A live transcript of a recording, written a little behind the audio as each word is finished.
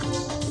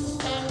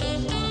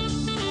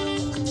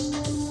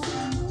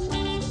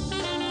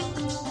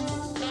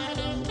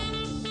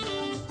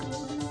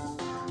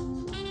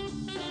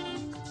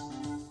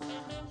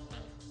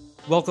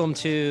Welcome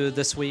to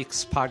this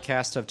week's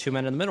podcast of Two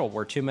Men in the Middle,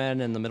 where two men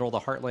in the middle of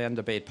the heartland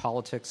debate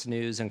politics,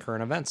 news, and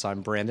current events.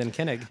 I'm Brandon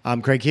Kinnig.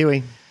 I'm Craig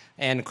Huey.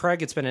 And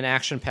Craig, it's been an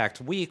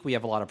action-packed week. We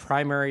have a lot of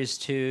primaries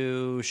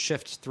to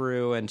shift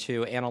through and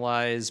to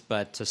analyze.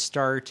 But to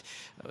start,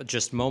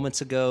 just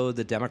moments ago,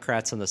 the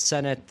Democrats in the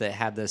Senate that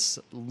had this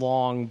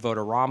long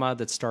vote-a-rama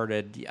that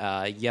started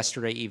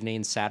yesterday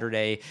evening,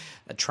 Saturday,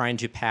 trying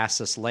to pass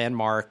this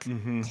landmark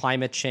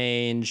climate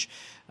change,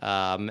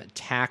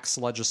 tax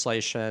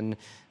legislation,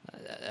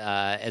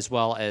 as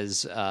well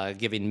as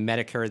giving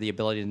Medicare the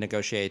ability to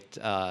negotiate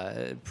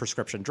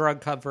prescription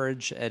drug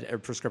coverage, or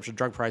prescription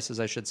drug prices,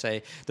 I should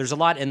say. There's a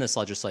lot in this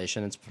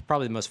legislation. It's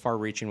probably the most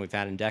far-reaching we've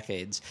had in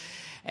decades.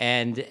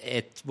 And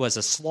it was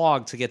a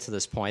slog to get to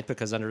this point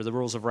because under the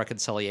rules of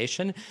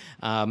reconciliation,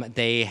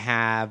 they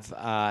have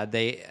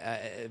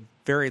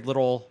very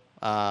little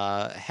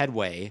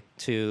headway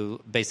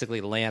to basically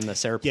land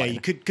this airplane. Yeah, you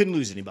couldn't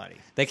lose anybody.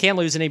 They can't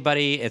lose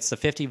anybody. It's the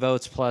 50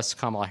 votes plus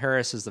Kamala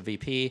Harris is the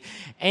VP.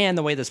 And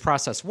the way this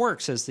process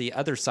works is the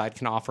other side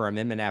can offer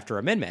amendment after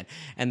amendment.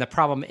 And the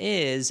problem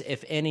is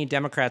if any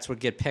Democrats would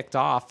get picked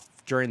off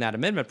during that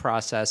amendment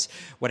process,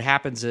 what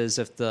happens is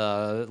if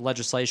the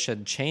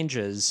legislation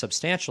changes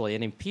substantially,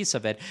 any piece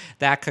of it,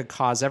 that could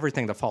cause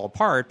everything to fall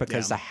apart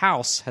because the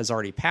House has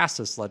already passed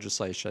this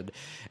legislation.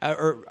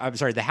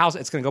 The House,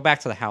 it's going to go back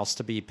to the House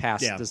to be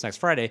passed this next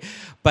Friday,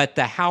 but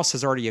the House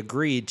has already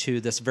agreed to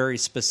this very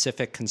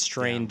specific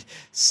constrained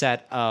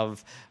set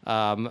of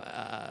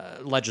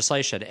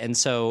legislation. And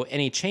so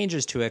any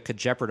changes to it could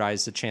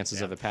jeopardize the chances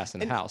of it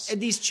passing the House.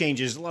 And these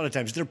changes, a lot of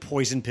times, they're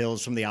poison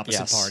pills from the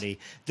opposite party.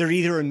 They're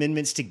either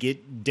amendments to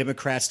get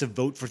Democrats to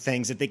vote for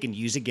things that they can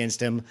use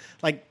against them.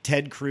 Like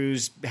Ted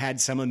Cruz had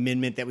some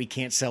amendment that we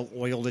can't sell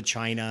oil to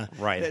China.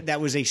 Right.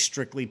 That was a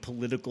strictly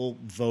political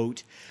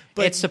vote.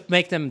 But it's to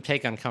make them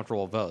take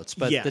uncomfortable votes.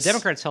 But the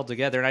Democrats held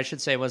together, and I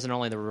should say it wasn't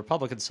only the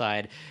Republican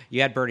side.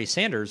 You had Bernie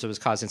Sanders who was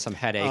causing some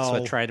headaches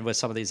with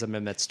some of these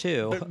amendments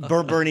too.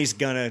 Bernie's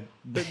going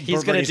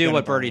to do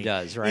what Bernie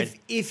does, right?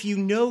 If you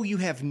know you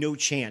have no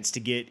chance to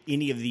get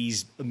any of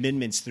these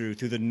amendments through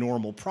the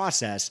normal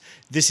process,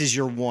 this is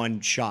your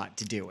one shot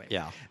to do it.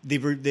 Yeah.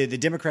 The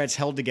Democrats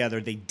held together.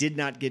 They did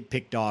not get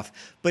picked off,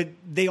 but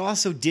they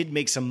also did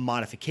make some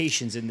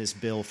modifications in this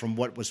bill from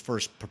what was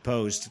first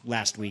proposed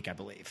last week, I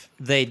believe.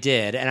 They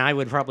did, and I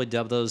would probably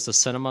dub those the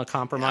cinema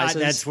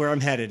compromises. That's where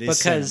I'm headed.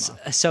 It's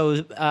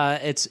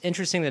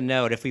interesting to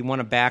note if we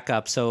want to back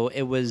up. So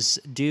it was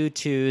due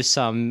to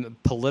some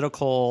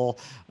political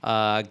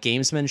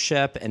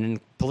gamesmanship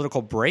and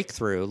political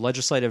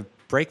legislative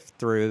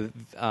breakthrough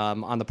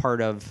on the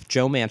part of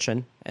Joe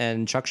Manchin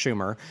and Chuck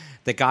Schumer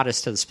that got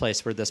us to this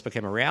place where this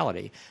became a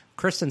reality.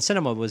 Kyrsten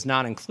Sinema was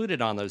not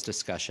included on those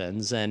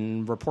discussions,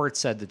 and reports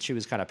said that she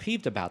was kind of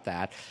peeved about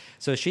that.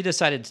 So she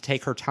decided to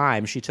take her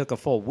time. She took a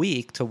full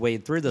week to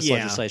wade through this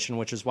legislation,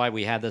 which is why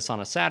we had this on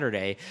a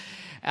Saturday.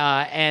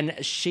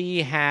 And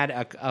she had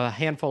a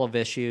handful of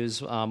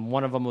issues.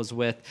 One of them was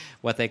with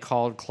what they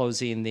called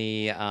closing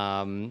the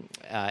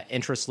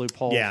interest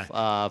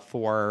loophole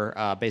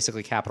for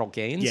basically capital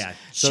gains. Yeah,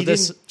 so she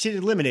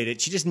didn't eliminate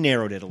it. She just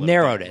narrowed it a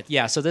little bit.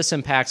 Yeah, so this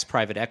impacts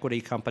private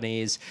equity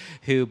companies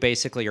who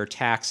basically are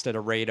taxed at a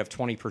rate of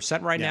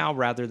 20% right now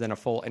rather than a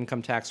full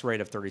income tax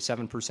rate of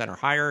 37% or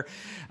higher.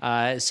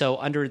 So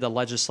under the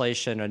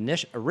legislation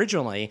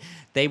originally,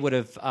 they would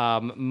have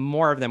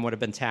more of them would have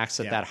been taxed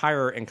at that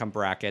higher income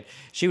bracket.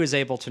 She was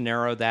able to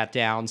narrow that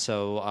down,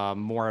 so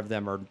more of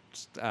them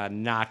are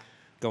not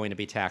going to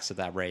be taxed at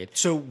that rate.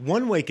 So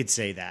one way to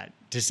say that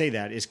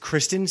is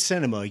Kyrsten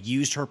Sinema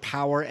used her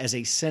power as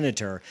a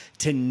senator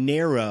to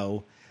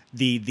narrow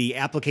the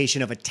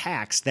application of a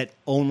tax that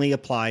only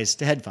applies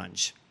to hedge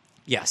funds.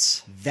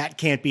 Yes. That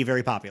can't be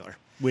very popular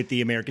with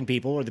the American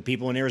people or the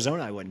people in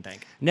Arizona, I wouldn't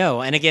think.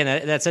 No, and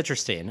again, that's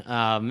interesting.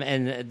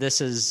 And this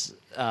has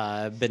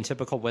been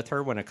typical with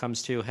her when it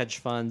comes to hedge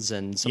funds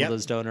and some of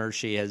those donors.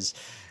 She has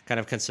kind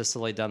of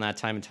consistently done that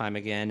time and time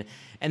again.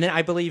 And then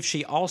I believe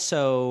she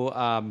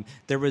also,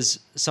 there was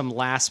some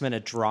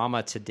last-minute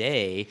drama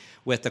today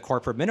with the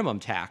corporate minimum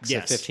tax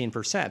of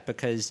 15%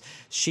 because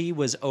she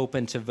was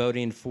open to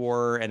voting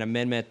for an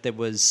amendment that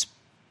was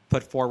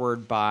put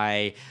forward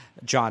by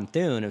John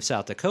Thune of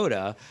South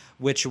Dakota,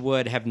 which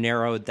would have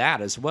narrowed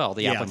that as well,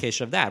 the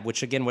application of that,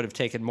 which again would have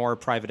taken more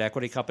private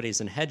equity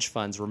companies and hedge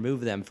funds,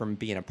 remove them from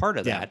being a part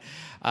of that.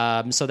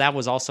 So that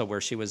was also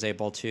where she was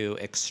able to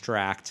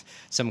extract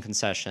some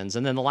concessions.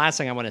 And then the last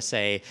thing I want to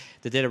say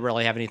that didn't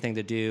really have anything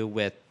to do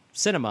with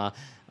Sinema,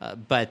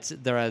 but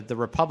the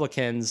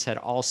Republicans had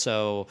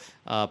also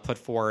put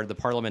forward, the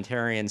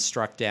parliamentarians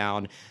struck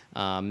down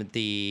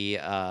the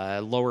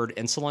lowered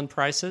insulin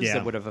prices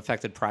that would have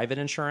affected private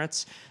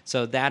insurance.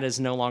 So that is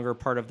no longer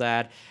part of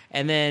that.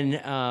 And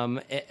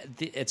then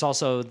it's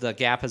also the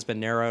gap has been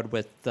narrowed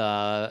with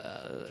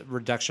the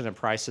reduction in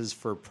prices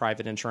for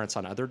private insurance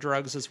on other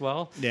drugs as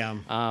well.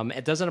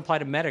 It doesn't apply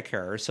to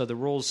Medicare, so the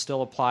rules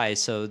still apply.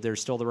 So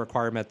there's still the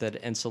requirement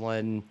that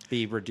insulin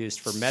be reduced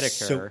for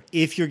Medicare. So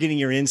if you're getting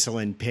your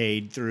insulin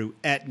paid through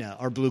Aetna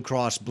or Blue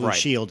Cross Blue Right.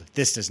 Shield,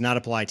 this does not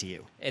apply to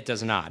you. It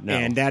does not. No.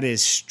 And that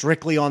is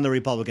strictly on the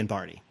Republican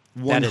Party.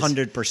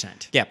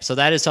 100%. Yep. So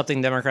that is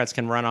something Democrats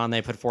can run on.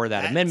 They put forward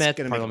that amendment. It's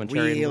going to make a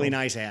really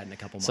nice ad in a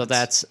couple months.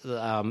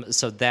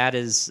 So that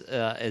is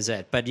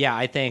it. But yeah,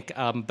 I think.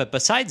 But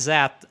besides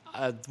that,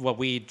 what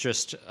we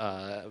just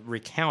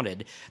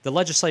recounted, the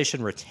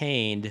legislation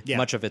retained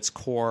much of its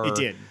core It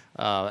did.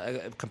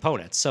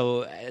 Components.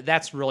 So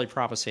that's really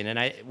promising.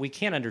 And we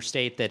can't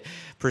understate that.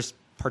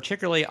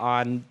 Particularly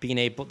on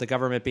the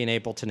government being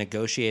able to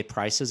negotiate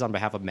prices on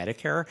behalf of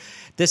Medicare.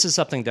 This is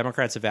something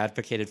Democrats have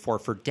advocated for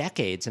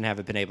decades and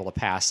haven't been able to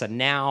pass. And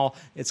now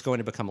it's going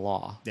to become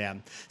law. Yeah.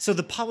 So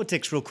the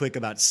politics real quick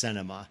about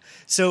Sinema.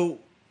 So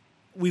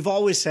we've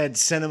always said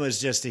Sinema is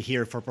just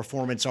here for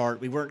performance art.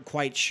 We weren't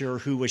quite sure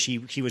who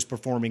he was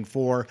performing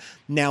for.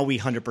 Now we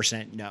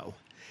 100% know.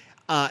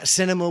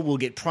 Sinema will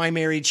get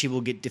primaried. She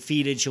will get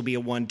defeated. She'll be a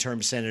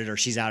one-term senator.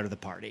 She's out of the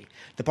party.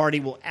 The party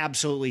will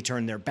absolutely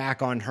turn their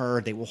back on her.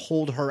 They will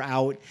hold her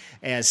out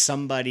as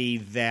somebody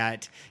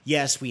that,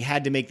 yes, we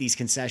had to make these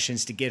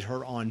concessions to get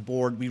her on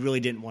board. We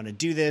really didn't want to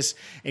do this.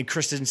 And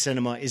Kristen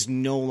Sinema is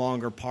no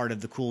longer part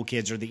of the cool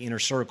kids or the inner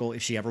circle,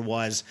 if she ever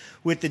was,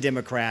 with the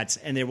Democrats.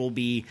 And there will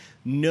be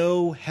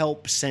no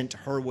help sent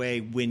her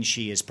way when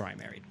she is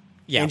primaried.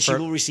 Yeah, and she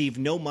will receive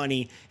no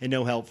money and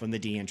no help from the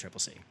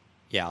DNCCC.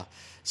 Yeah.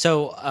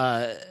 So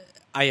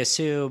I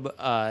assume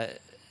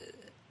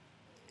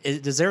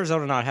does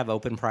Arizona not have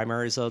open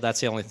primaries, though?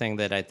 That's the only thing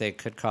that I think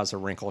could cause a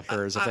wrinkle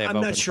here is if they have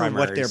open primaries. I'm not sure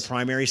what their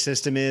primary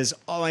system is.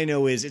 All I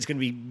know is it's going to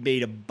be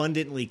made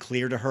abundantly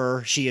clear to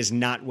her she is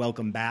not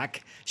welcome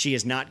back. She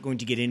is not going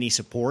to get any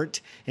support,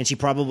 and she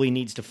probably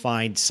needs to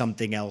find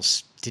something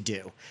else to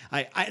do.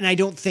 I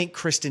don't think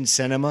Kristen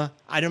Sinema,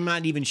 I'm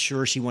not even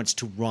sure she wants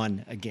to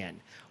run again.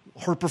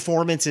 Her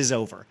performance is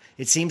over.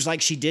 It seems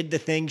like she did the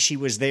thing she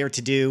was there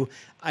to do.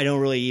 I don't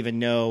really even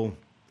know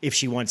if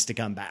she wants to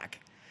come back.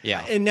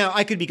 Yeah. And now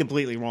I could be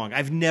completely wrong.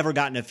 I've never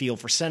gotten a feel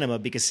for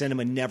Sinema because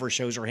Sinema never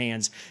shows her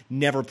hands,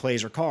 never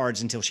plays her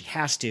cards until she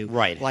has to.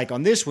 Right. Like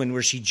on this one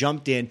where she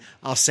jumped in,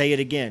 I'll say it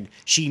again.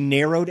 She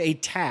narrowed a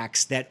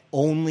tax that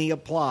only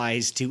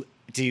applies to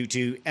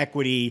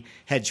equity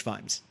hedge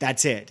funds.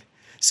 That's it.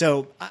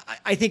 So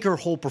I think her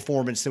whole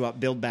performance throughout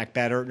Build Back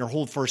Better and her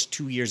whole first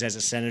 2 years as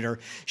a senator,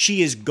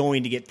 she is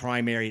going to get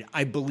primaried.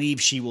 I believe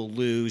she will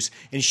lose,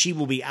 and she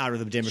will be out of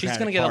the Democratic Party. She's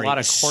going to get a lot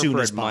of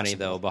corporate money,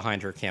 though,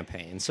 behind her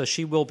campaign. So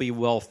she will be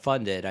well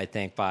funded, I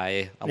think,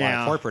 by a lot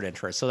of corporate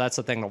interests. So that's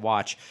the thing to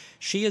watch.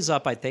 She is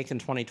up, I think, in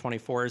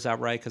 2024. Is that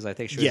right? Because I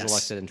think she was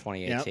elected in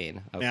 2018.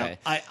 Yep. Okay.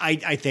 Yep.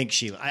 I think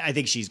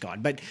she's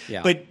gone. But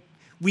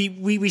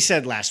We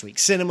said last week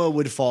Sinema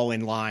would fall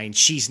in line.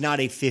 She's not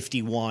a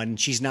 51.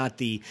 She's not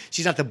the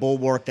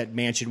bulwark that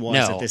Manchin was.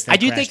 No, at this I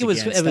do think it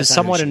was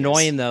somewhat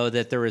annoying though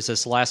that there was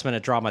this last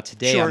minute drama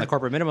today on the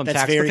corporate minimum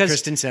tax very because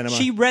Kristen Sinema.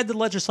 She read the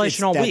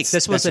legislation all week.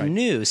 This wasn't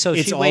new, so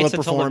she waits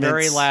until the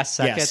very last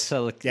second. Yes.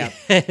 So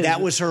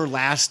that was her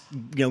last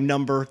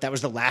number. That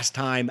was the last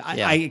time.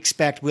 I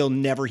expect we'll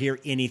never hear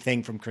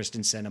anything from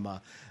Kristen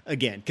Sinema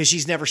again, because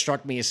she's never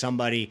struck me as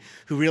somebody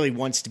who really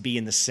wants to be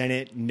in the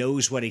Senate,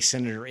 knows what a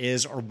senator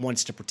is, or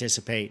wants to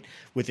participate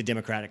with the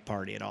Democratic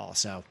Party at all.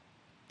 So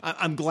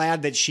I'm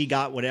glad that she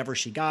got whatever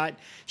she got.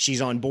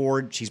 She's on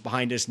board. She's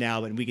behind us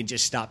now, and we can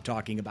just stop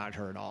talking about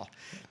her at all.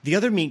 The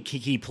other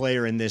key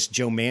player in this,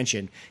 Joe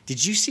Manchin,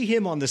 did you see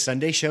him on the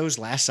Sunday shows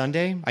last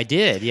Sunday? I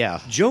did,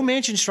 yeah. Joe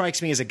Manchin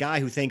strikes me as a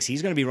guy who thinks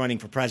he's going to be running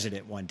for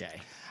president one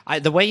day.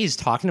 The way he's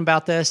talking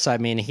about this,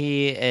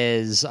 he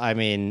is,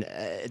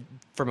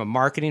 from a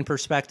marketing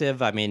perspective,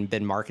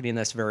 been marketing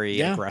this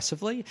very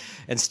aggressively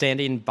and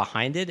standing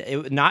behind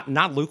it.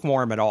 Not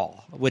lukewarm at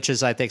all, which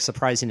is, I think,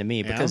 surprising to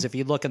me because if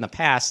you look in the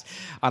past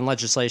on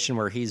legislation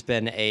where he's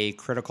been a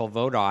critical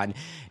vote on,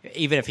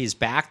 even if he's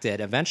backed it,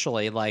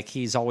 eventually,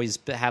 he's always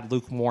had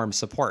lukewarm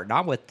support.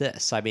 Not with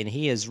this.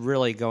 He is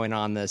really going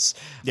on this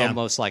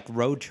almost like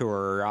road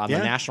tour on the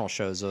national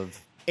shows of.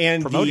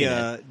 And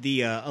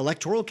the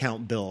electoral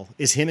count bill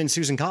is him and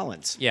Susan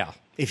Collins. Yeah.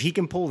 If he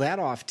can pull that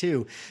off,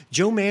 too.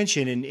 Joe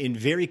Manchin, in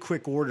very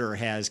quick order,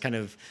 has kind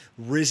of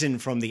risen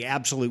from the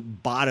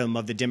absolute bottom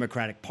of the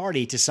Democratic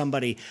Party to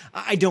somebody.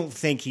 I don't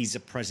think he's a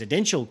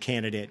presidential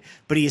candidate,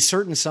 but he is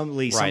certainly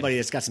somebody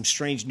that's got some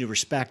strange new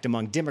respect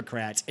among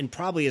Democrats and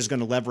probably is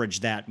going to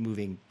leverage that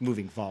moving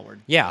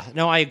forward. Yeah,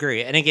 no, I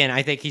agree. And again,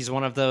 I think he's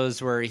one of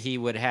those where he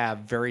would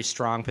have very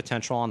strong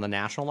potential on the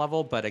national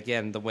level. But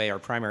again, the way our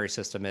primary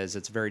system is,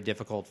 it's very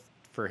difficult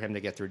for him to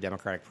get through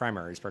Democratic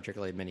primaries,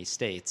 particularly in many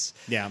states.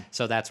 Yeah.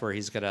 So that's where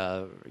he's going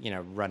to,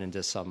 run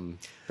into some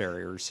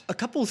barriers. A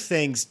couple of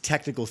things,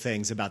 technical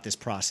things about this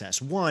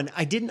process. One,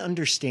 I didn't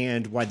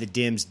understand why the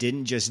Dems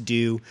didn't just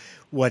do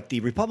what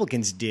the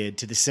Republicans did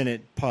to the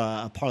Senate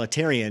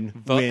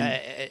parliamentarian.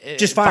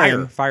 Just fire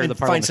the parliamentarian.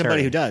 Find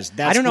somebody who does.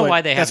 I don't know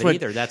why they haven't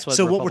either. That's what.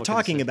 So what we're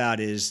talking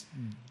about is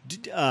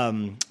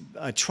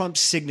Trump's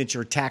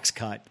signature tax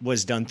cut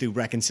was done through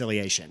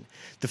reconciliation.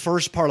 The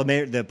first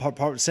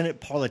Senate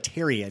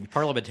parliamentarian.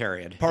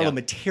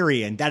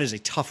 Parliamentarian. That is a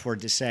tough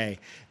word to say.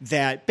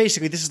 That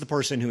basically this is the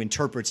person who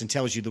interprets and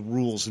tells you the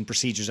rules and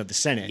procedures of the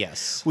Senate.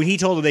 Yes. When he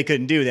told them they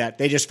couldn't do that,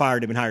 they just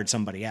fired him and hired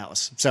somebody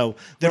else. So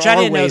which I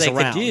didn't know ways they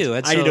around. could do.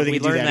 And I didn't know they we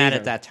could do learned that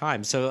at that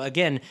time. So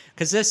again,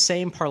 because this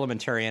same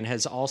parliamentarian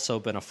has also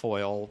been a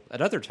foil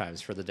at other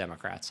times for the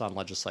Democrats on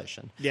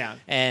legislation. Yeah.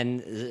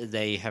 And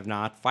they have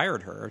not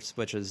fired her,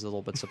 which is a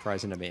little bit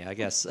surprising to me, I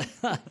guess.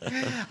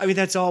 I mean,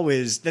 that's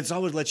always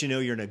let you know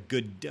you're in a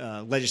good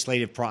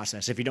legislative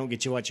process. If you don't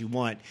get what you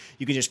want,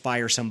 you can just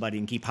fire somebody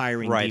and keep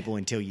hiring people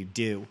until you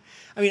do.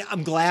 I mean,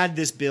 I'm glad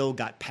this bill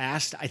got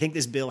passed. I think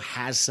this bill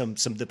has some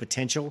the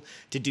potential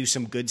to do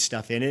some good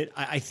stuff in it.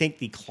 I think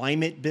the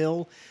climate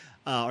bill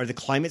or the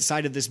climate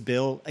side of this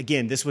bill,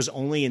 again, this was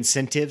only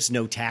incentives,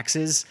 no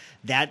taxes.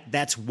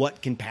 That's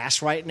what can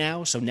pass right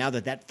now. So now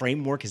that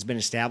framework has been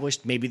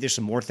established, maybe there's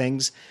some more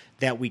things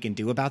that we can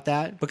do about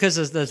that. Because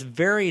there's this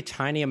very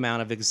tiny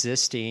amount of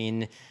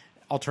existing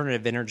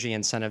alternative energy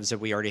incentives that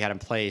we already had in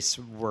place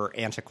were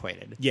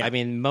antiquated. Yeah. I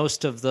mean,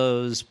 most of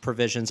those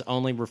provisions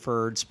only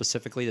referred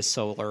specifically to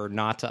solar,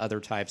 not to other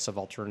types of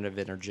alternative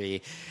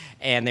energy.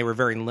 And they were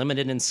very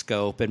limited in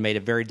scope and made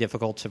it very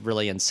difficult to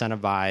really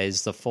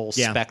incentivize the full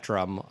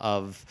spectrum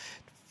of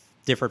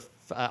different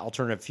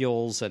alternative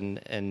fuels and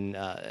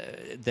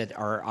that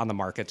are on the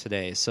market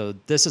today. So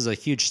this is a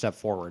huge step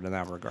forward in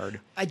that regard.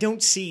 I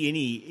don't see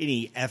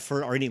any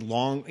effort or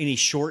any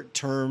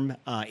short-term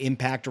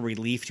impact or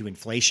relief to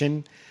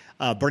inflation.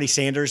 Bernie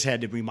Sanders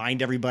had to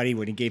remind everybody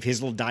when he gave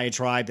his little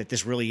diatribe that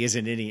this really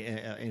isn't any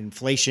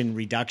inflation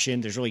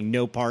reduction. There's really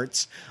no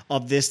parts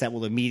of this that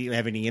will immediately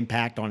have any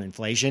impact on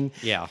inflation.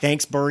 Yeah.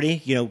 Thanks,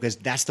 Bernie. Because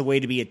that's the way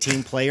to be a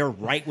team player.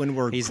 Right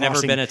when he's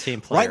never been a team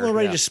player. Right when we're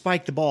ready to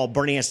spike the ball,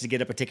 Bernie has to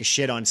get up and take a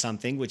shit on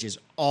something, which is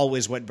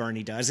always what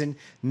Bernie does. And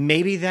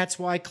maybe that's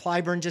why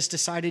Clyburn just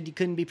decided you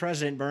couldn't be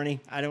president,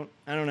 Bernie. I don't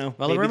know.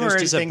 Well, maybe the rumor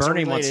is that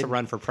Bernie wants to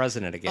run for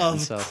president again.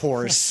 Of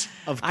course.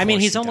 I mean,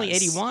 he's only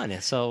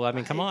 81, so I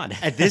mean, come on.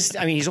 At this,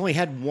 I mean, he's only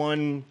had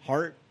one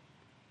heart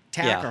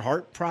attack or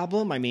heart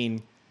problem. I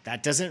mean,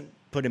 that doesn't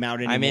put him out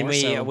anymore. I mean,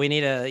 we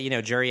need a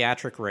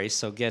geriatric race,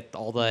 so get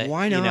all the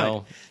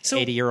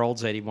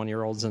 80-year-olds,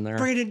 81-year-olds in there.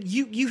 Brandon,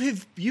 you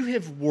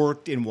have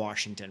worked in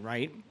Washington,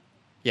 right?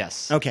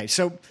 Yes. Okay,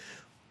 so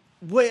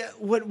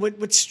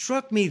what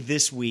struck me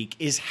this week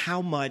is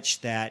how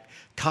much that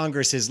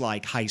Congress is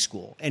like high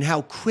school and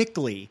how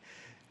quickly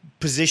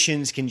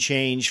positions can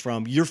change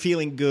from you're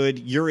feeling good,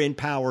 you're in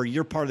power,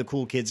 you're part of the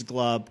cool kids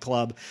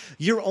club.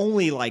 You're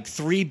only like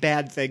 3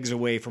 bad things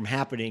away from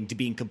happening to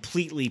being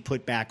completely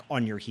put back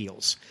on your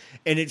heels.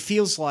 And it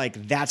feels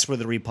like that's where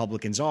the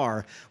Republicans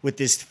are with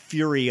this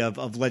fury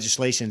of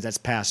legislation that's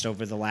passed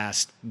over the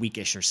last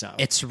weekish or so.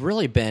 It's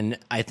really been,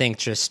 I think,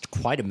 just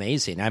quite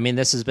amazing. I mean,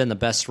 this has been the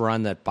best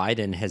run that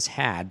Biden has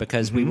had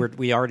because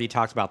we already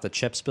talked about the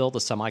CHIPS bill, the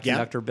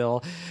semiconductor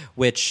bill,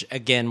 which,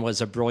 again,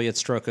 was a brilliant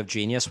stroke of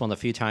genius, one of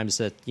the few times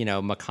that,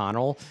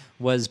 McConnell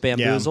was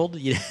bamboozled.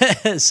 Yeah.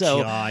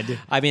 So, God.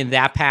 I mean,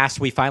 that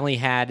passed. We finally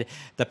had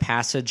the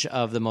passage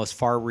of the most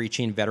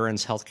far-reaching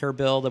veterans health care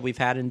bill that we've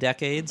had in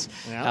decades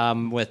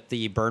with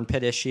the burn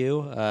pit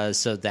issue.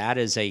 So that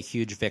is a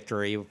huge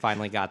victory. We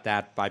finally got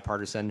that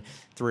bipartisan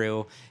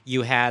through.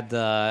 You had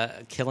the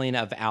killing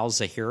of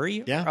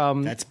al-Zawahiri. Yeah,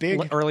 that's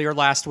big. Earlier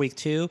last week,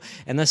 too.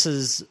 And this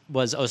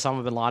was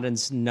Osama bin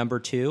Laden's number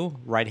 2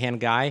 right-hand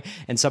guy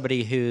and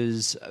somebody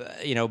who's,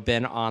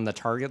 been on the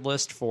target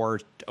list for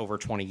over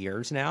 20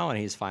 years now, and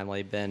he's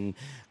finally been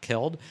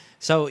killed.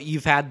 So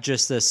you've had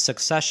just this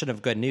succession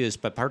of good news,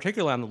 but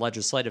particularly on the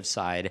legislative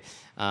side,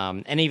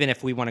 and even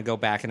if we want to go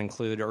back and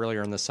include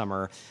earlier in the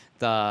summer,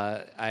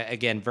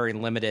 again, very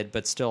limited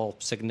but still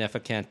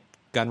significant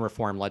gun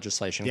reform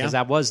legislation, because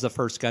that was the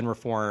first gun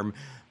reform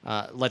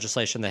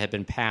legislation that had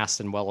been passed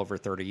in well over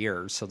 30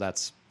 years. So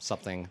that's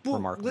something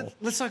remarkable.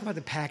 Let's talk about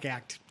the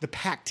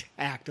PACT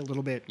Act a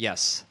little bit.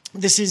 Yes.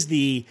 This is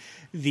the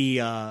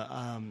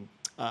burn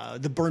pit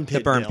The burn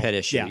bill. pit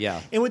issue,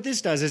 yeah. And what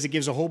this does is it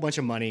gives a whole bunch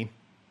of money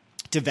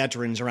to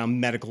veterans around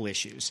medical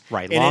issues.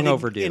 Right, and long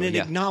overdue. And it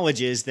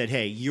acknowledges that,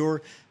 hey,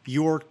 your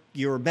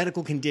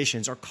medical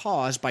conditions are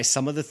caused by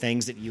some of the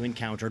things that you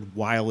encountered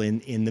while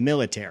in the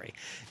military.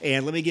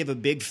 And let me give a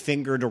big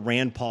finger to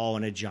Rand Paul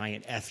and a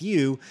giant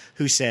FU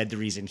who said the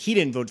reason he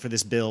didn't vote for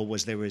this bill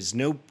was there was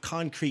no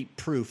concrete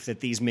proof that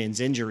these men's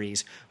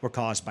injuries were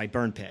caused by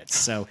burn pits.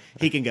 So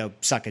he can go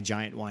suck a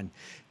giant one.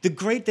 The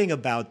great thing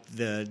about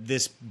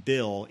this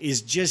bill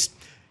is just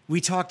 – we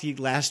talked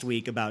last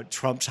week about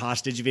Trump's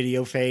hostage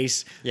video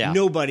face. Yeah.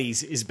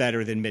 Nobody's is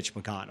better than Mitch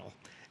McConnell.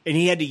 And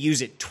he had to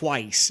use it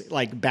twice,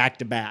 like back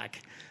to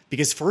back.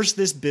 Because first,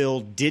 this bill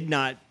did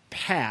not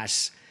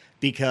pass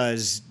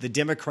because the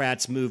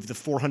Democrats moved the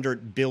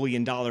 $400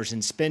 billion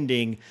in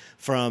spending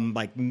from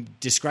like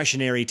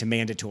discretionary to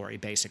mandatory,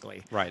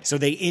 basically. Right. So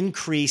they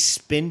increased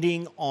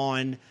spending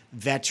on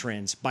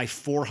veterans by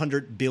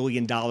 $400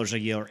 billion a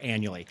year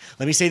annually.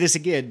 Let me say this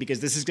again, because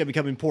this is going to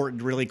become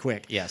important really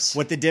quick. Yes.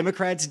 What the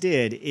Democrats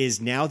did is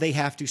now they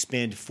have to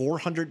spend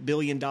 $400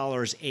 billion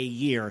a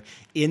year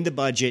in the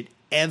budget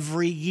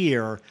every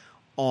year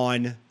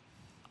on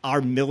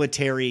our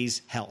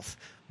military's health.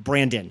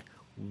 Brandon,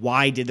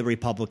 why did the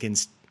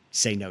Republicans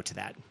say no to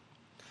that?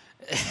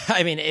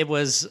 I mean, it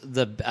was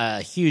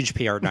the huge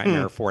PR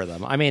nightmare for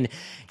them. I mean,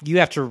 you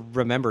have to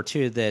remember,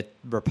 too, that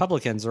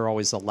Republicans are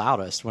always the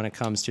loudest when it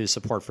comes to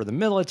support for the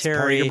military, it's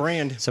part of your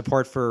brand.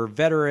 Support for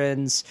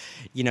veterans.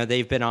 You know,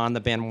 they've been on the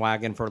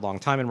bandwagon for a long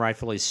time, and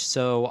rightfully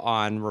so,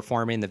 on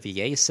reforming the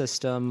VA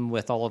system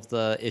with all of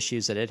the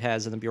issues that it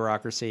has in the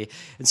bureaucracy.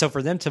 And so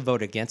for them to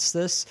vote against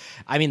this,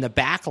 I mean, the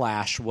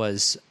backlash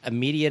was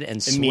immediate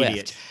and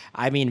swift.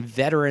 I mean,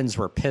 veterans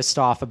were pissed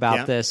off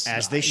about this.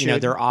 As they should. You know,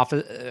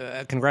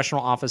 their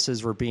congressional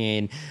offices were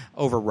being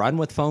overrun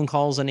with phone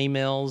calls and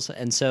emails.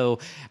 And so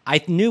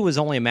I knew it was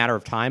only a matter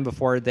of time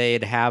before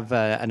they'd have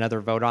another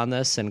vote on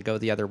this and go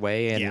the other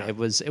way. And it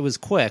was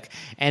quick.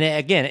 And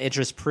again, it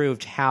just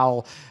proved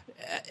how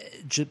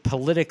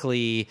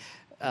politically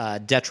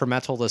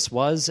detrimental this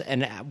was,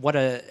 and what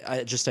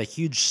just a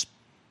huge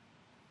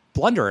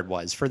blunder it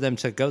was for them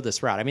to go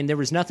this route. I mean, there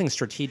was nothing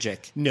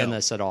strategic in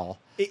this at all.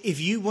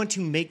 If you want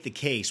to make the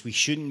case we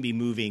shouldn't be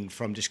moving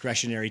from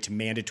discretionary to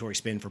mandatory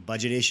spend for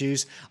budget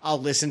issues, I'll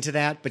listen to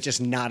that, but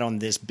just not on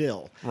this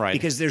bill. Right.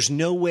 Because there's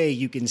no way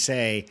you can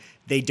say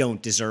they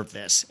don't deserve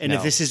this. And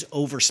if this is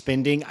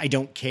overspending, I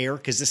don't care,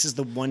 because this is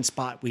the one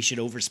spot we should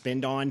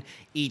overspend on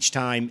each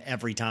time,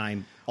 every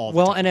time, all the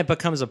time. Well, and it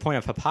becomes a point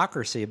of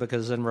hypocrisy,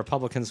 because then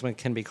Republicans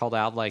can be called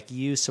out like,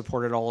 you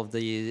supported all of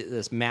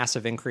this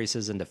massive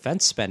increases in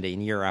defense spending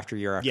year after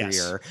year after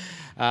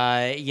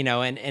year. You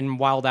know, and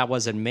while that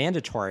wasn't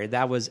mandatory,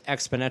 that was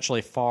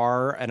exponentially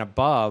far and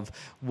above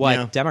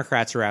what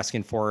Democrats are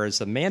asking for as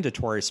the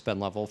mandatory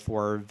spend level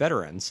for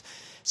veterans.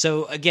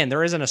 So, again,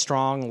 there isn't a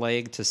strong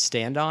leg to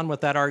stand on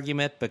with that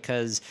argument,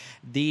 because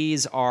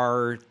these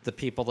are the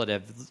people that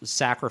have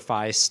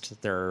sacrificed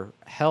their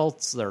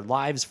health, their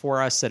lives for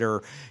us, that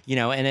are, you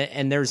know,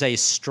 and there's a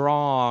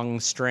strong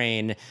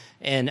strain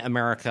in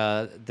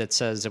America that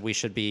says that we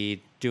should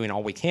be doing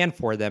all we can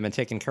for them and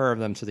taking care of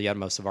them to the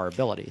utmost of our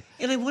ability.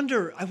 And I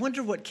wonder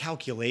what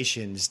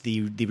calculations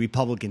the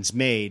Republicans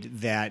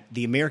made that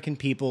the American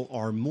people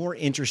are more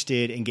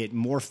interested and get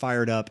more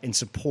fired up and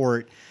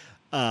support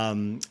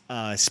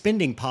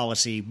spending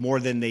policy more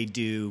than they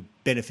do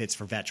benefits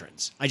for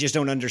veterans. I just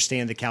don't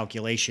understand the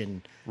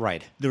calculation.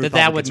 Right.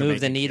 That would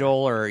move the needle,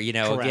 or, you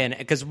know, Correct. Again,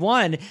 because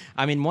one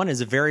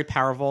is very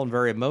powerful and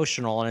very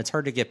emotional, and it's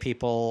hard to get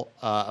people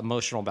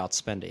emotional about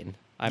spending.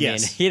 I mean,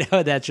 you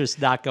know, that's just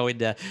not going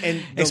to,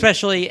 and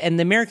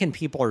the American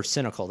people are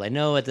cynical. They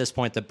know at this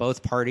point that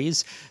both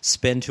parties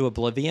spin to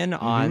oblivion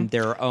on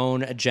their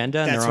own agenda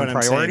and their own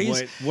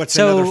priorities. What's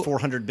another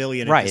 $400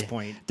 billion at this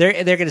point? They're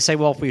going to say,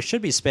 well, if we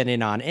should be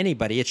spending on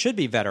anybody, it should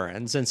be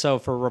veterans. And so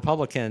for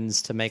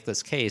Republicans to make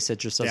this case, it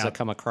just doesn't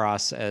come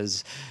across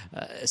as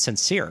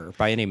sincere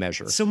by any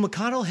measure. So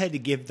McConnell had to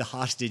give the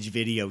hostage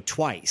video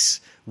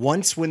twice.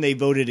 Once when they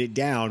voted it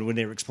down, when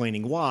they were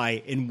explaining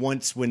why, and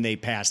once when they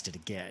passed it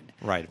again.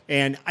 Right.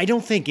 And I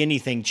don't think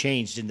anything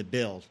changed in the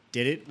bill,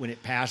 did it, when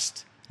it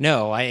passed?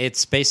 No,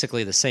 it's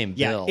basically the same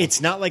bill. Yeah,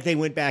 it's not like they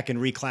went back and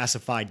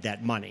reclassified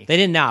that money. They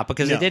did not,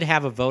 because they did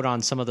have a vote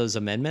on some of those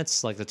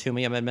amendments, like the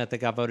Toomey amendment that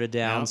got voted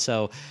down. Yeah.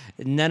 So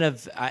none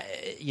of,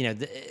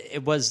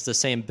 it was the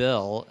same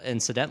bill,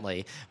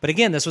 incidentally. But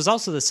again, this was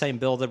also the same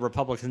bill that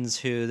Republicans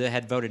who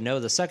had voted no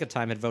the second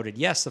time had voted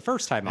yes the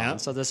first time on.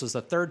 So this was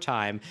the third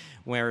time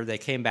where they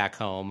came back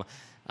home.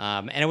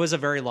 And it was a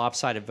very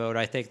lopsided vote.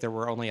 I think there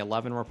were only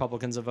 11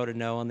 Republicans that voted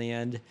no in the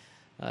end.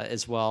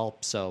 As well.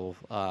 So,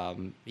 I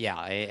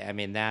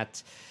mean,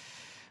 that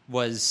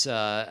was,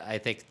 I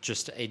think,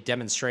 just a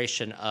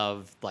demonstration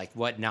of, like,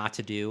 what not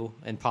to do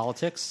in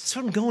politics. That's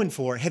what I'm going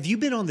for. Have you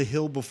been on the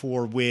Hill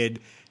before when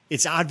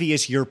it's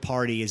obvious your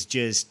party is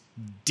just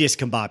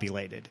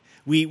discombobulated?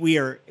 We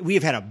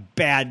have had a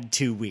bad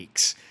 2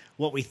 weeks.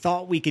 What we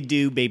thought we could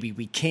do, maybe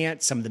we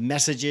can't. Some of the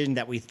messaging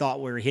that we thought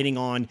we were hitting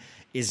on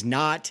is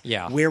not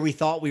where we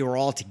thought we were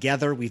all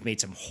together. We've made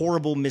some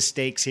horrible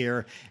mistakes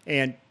here,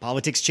 and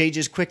politics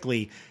changes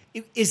quickly.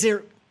 Is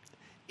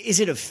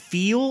it a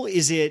feel?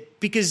 Is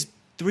it because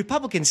the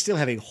Republicans still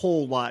have a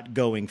whole lot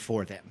going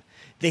for them?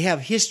 They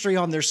have history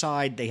on their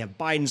side. They have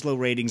Biden's low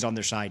ratings on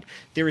their side.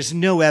 There is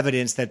no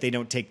evidence that they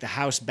don't take the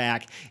House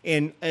back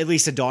and at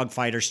least a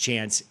dogfighter's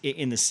chance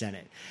in the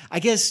Senate. I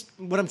guess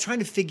what I'm trying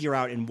to figure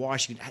out in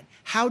Washington,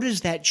 how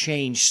does that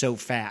change so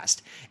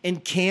fast?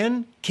 And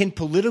can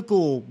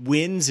political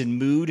winds and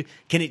mood,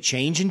 can it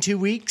change in 2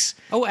 weeks?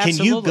 Oh, absolutely.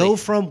 Can you go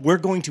from we're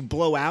going to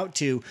blow out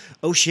to,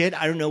 oh, shit,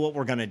 I don't know what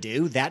we're going to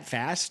do that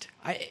fast?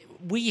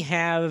 We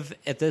have,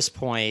 at this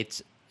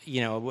point,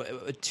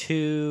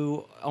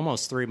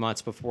 almost 3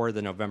 months before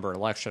the November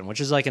election, which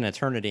is like an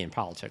eternity in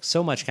politics.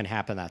 So much can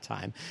happen that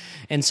time.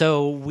 And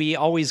so we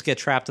always get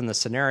trapped in the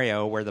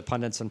scenario where the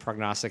pundits and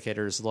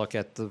prognosticators look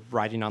at the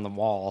writing on the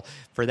wall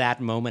for that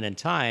moment in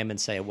time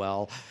and say,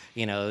 well,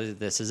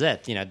 this is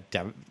it.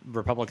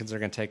 Republicans are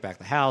going to take back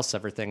the House.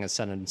 Everything is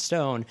set in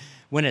stone,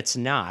 when it's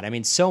not. I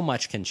mean, so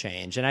much can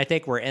change. And I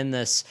think we're in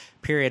this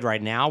period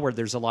right now where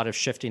there's a lot of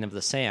shifting of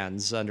the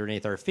sands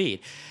underneath our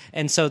feet.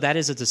 And so that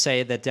isn't to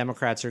say that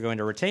Democrats are going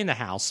to retain the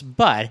House,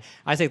 but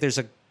I think there's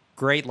a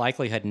great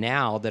likelihood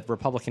now that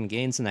Republican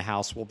gains in the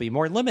House will be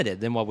more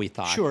limited than what we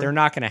thought. Sure. They're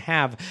not going to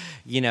have,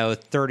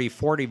 30,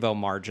 40 vote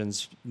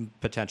margins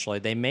potentially.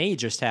 They may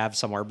just have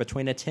somewhere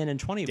between a 10 and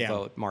 20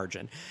 vote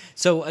margin.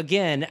 So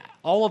again,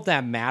 all of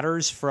that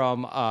matters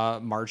from a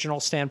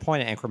marginal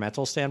standpoint, an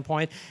incremental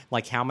standpoint,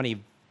 like how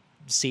many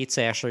seats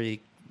they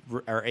actually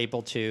are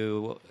able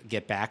to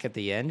get back at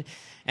the end.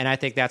 And I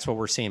think that's what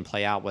we're seeing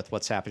play out with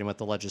what's happening with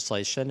the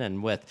legislation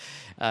and with,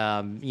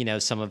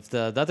 some of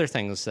the other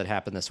things that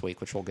happened this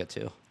week, which we'll get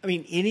to. I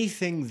mean,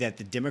 anything that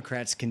the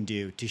Democrats can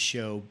do to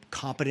show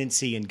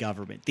competency in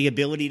government, the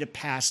ability to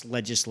pass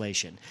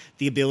legislation,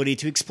 the ability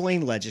to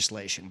explain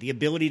legislation, the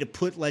ability to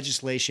put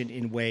legislation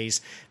in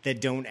ways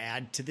that don't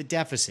add to the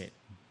deficit,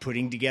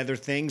 putting together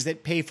things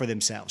that pay for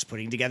themselves,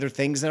 putting together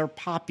things that are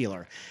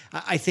popular.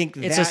 I think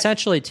it's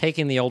essentially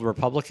taking the old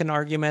Republican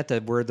argument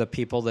that we're the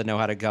people that know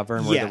how to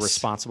govern, we're the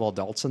responsible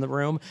adults in the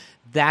room.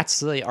 That's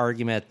the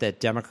argument that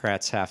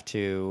Democrats have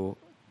to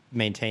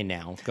maintain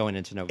now going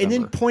into November. And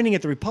then pointing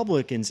at the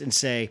Republicans and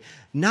say,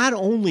 not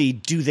only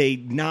do they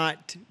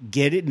not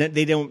get it,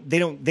 they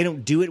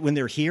don't do it when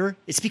they're here,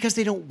 it's because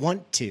they don't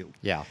want to.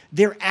 Yeah.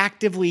 They're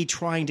actively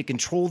trying to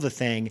control the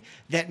thing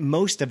that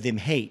most of them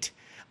hate.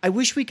 I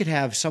wish we could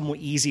have some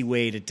easy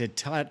way to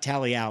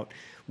tally out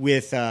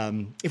with,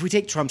 if we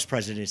take Trump's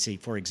presidency,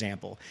 for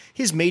example,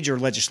 his major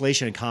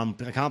legislation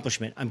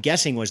accomplishment, I'm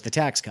guessing, was the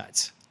tax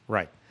cuts.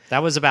 Right.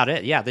 That was about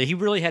it. Yeah, he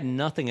really had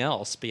nothing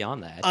else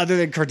beyond that. Other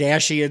than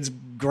Kardashian's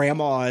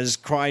grandma's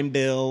crime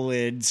bill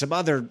and some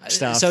other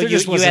stuff. So you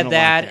had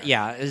that,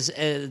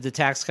 the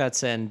tax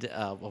cuts and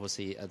what was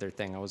the other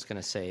thing I was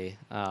going to say?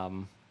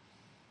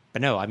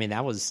 But no, I mean,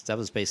 that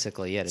was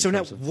basically it. So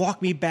now walk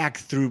me back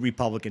through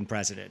Republican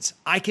presidents.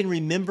 I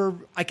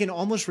can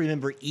almost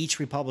remember each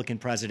Republican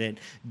president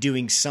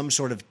doing some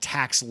sort of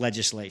tax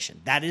legislation.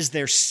 That is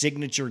their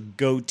signature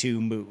go-to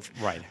move.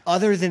 Right.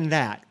 Other than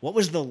that, what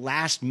was the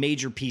last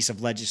major piece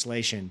of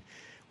legislation?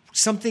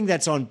 Something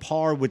that's on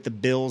par with the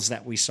bills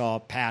that we saw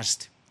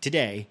passed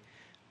today.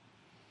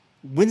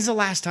 When's the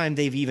last time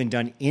they've even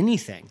done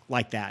anything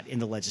like that in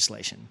the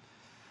legislation?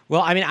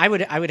 Well, I mean, I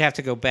would have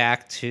to go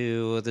back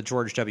to the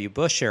George W.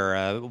 Bush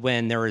era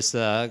when there was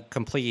the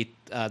complete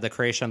the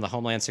creation of the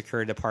Homeland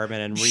Security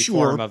Department and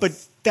reform of.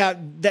 But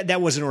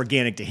that wasn't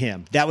organic to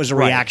him. That was a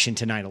reaction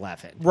to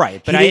 9/11.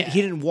 Right, but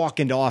he didn't walk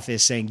into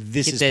office saying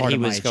this is part of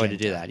my agenda. He was going to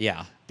do that.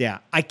 Yeah, yeah.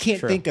 I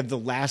can't think of the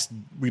last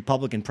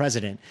Republican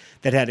president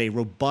that had a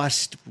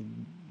robust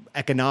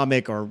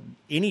economic or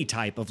any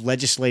type of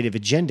legislative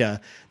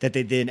agenda that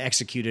they then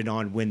executed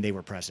on when they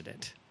were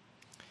president.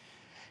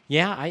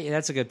 Yeah,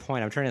 that's a good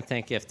point. I'm trying to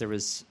think if there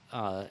was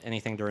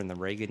anything during the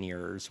Reagan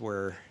years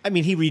where... I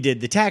mean, he redid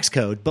the tax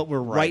code, but we're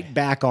right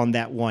back on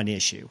that one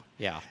issue.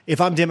 Yeah.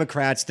 If I'm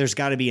Democrats, there's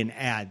got to be an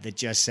ad that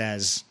just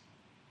says,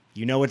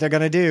 you know what they're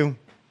going to do.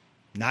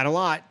 Not a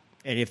lot.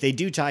 And if they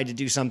do try to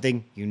do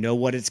something, you know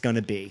what it's going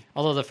to be.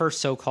 Although the first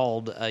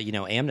so-called,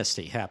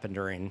 amnesty happened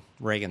during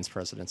Reagan's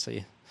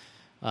presidency.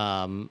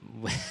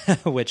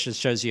 Which just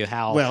shows you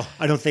how... Well,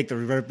 I don't think the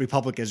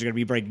Republicans are going to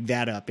be breaking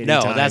that up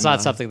anytime. No, that's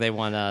not something they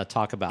want to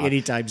talk about.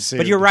 Anytime soon.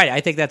 But you're right.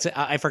 I think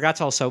I forgot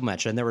to also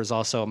mention, there was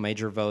also a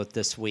major vote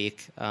this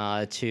week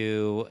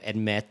to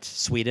admit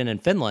Sweden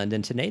and Finland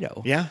into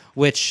NATO. Yeah.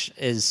 Which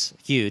is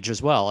huge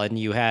as well. And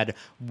you had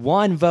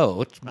one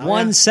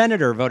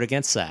senator vote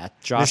against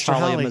that. Josh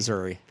Hawley of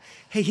Missouri.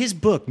 Hey, his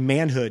book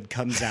Manhood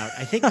comes out,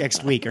 I think,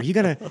 next week. Are you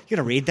gonna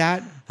read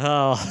that?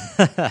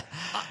 Oh.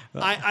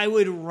 I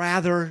would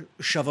rather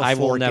shove a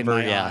fork in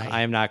my eye.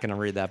 I am not going to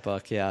read that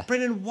book, yeah.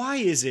 Brendan, why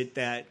is it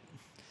that...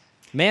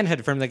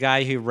 Manhood, from the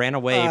guy who ran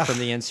away from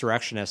the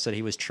insurrectionists that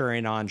he was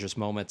cheering on just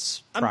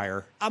moments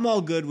prior. I'm all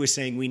good with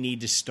saying we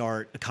need to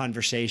start a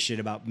conversation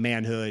about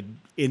manhood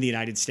in the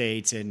United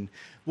States, and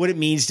what it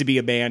means to be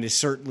a man has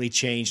certainly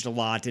changed a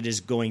lot. It is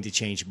going to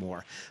change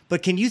more.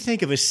 But can you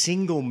think of a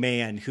single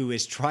man who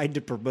has tried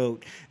to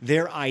promote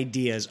their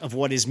ideas of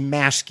what is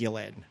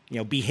masculine,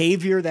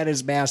 behavior that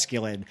is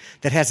masculine,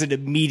 that hasn't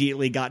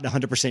immediately gotten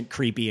 100%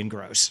 creepy and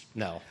gross?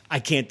 No. I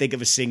can't think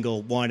of a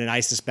single one, and I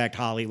suspect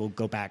Holly will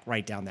go back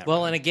right down that road.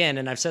 Well, and again,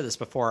 and I've said this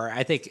before,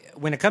 I think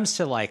when it comes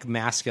to like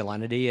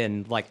masculinity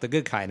and like the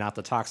good kind, not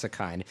the toxic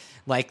kind,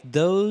 like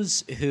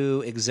those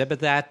who exhibit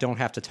that don't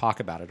have to talk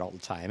about it all the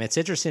time. It's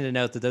interesting to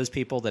note that those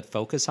people that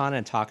focus on it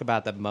and talk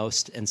about it the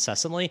most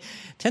incessantly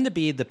tend to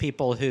be the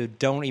people who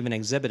don't even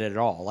exhibit it at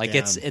all. Like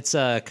it's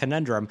a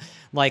conundrum.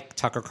 Like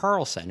Tucker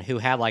Carlson, who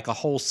had like a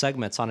whole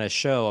segments on his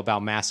show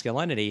about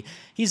masculinity.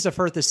 He's the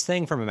furthest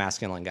thing from a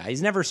masculine guy.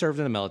 He's never served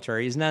in the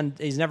military. He's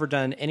never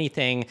done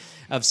anything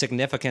of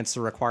significance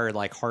that required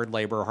like hard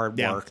labor, hard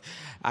work.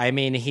 I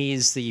mean,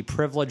 he's the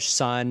privileged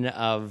son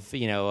of,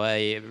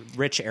 a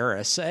rich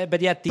heiress.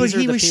 But yet these are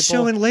the people. But he was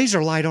showing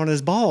laser light on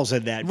his balls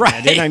at that.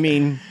 Right. I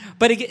mean.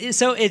 But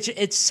so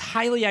it's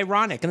highly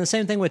ironic. And the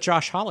same thing with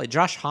Josh Hawley.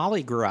 Josh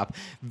Hawley grew up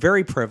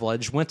very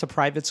privileged, went to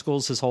private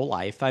schools his whole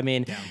life. I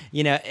mean,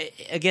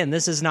 again,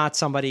 this is not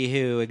somebody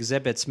who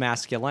exhibits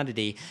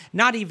masculinity,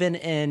 not even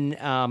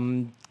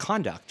in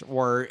conduct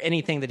or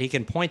anything that he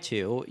can point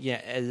to.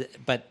 Yeah,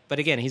 but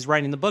again, he's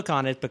writing the book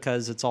on it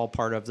because it's all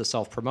part of the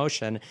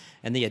self-promotion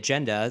and the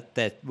agenda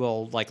that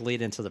will like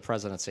lead into the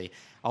presidency.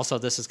 Also,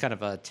 this is kind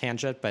of a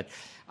tangent, but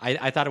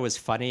I thought it was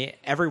funny.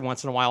 Every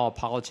once in a while, a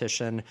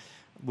politician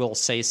will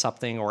say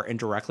something or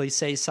indirectly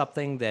say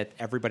something that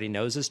everybody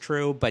knows is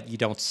true, but you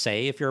don't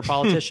say if you're a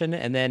politician,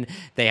 and then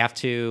they have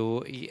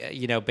to,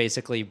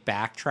 basically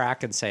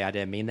backtrack and say, I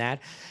didn't mean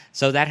that.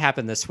 So that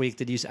happened this week.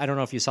 I don't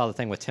know if you saw the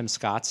thing with Tim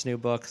Scott's new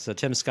book. So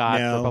Tim Scott,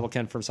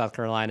 Republican from South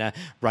Carolina,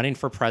 running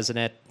for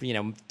president,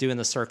 doing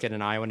the circuit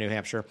in Iowa, New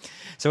Hampshire.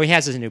 So he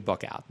has his new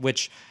book out,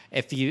 which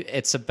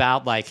it's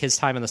about like his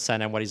time in the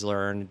Senate, what he's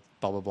learned,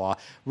 blah, blah, blah.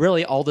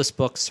 Really, all this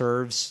book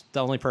serves,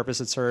 the only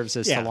purpose it serves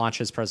is to launch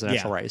his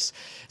presidential race.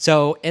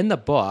 So in the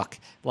book,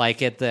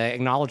 like at the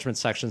acknowledgement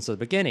sections at the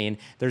beginning,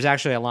 there's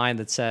actually a line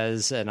that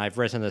says, and I've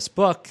written this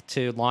book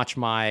to launch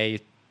my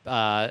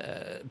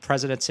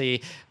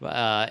presidency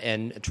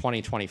in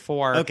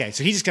 2024. Okay,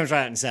 so he just comes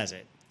right out and says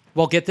it.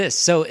 Well, get this.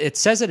 So it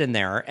says it in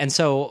there. And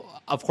so,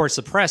 of course,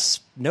 the press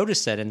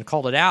noticed it and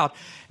called it out.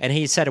 And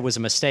he said it was a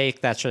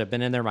mistake. That should have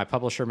been in there. My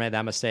publisher made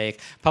that mistake.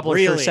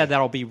 Publisher said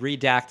that'll be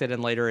redacted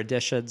in later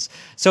editions.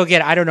 So,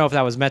 again, I don't know if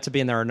that was meant to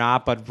be in there or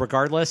not. But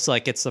regardless,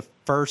 like it's the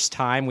first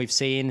time we've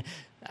seen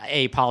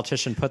a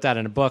politician put that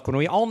in a book when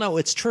we all know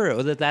it's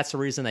true that that's the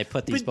reason they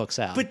put these books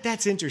out. But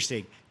that's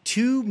interesting.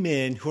 Two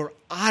men who are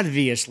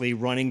obviously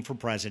running for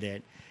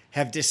president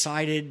have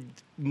decided,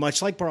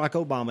 much like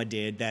Barack Obama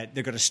did, that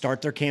they're going to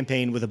start their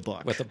campaign with a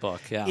book. With a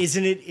book, yeah.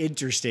 Isn't it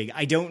interesting?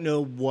 I don't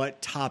know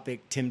what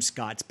topic Tim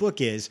Scott's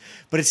book is,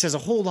 but it says a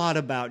whole lot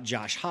about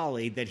Josh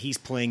Hawley, that he's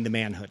playing the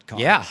manhood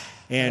card. Yeah.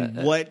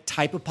 And what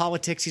type of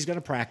politics he's going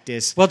to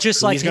practice, well,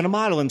 just who like he's going to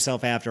model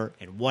himself after,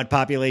 and what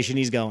population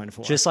he's going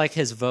for. Just like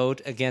his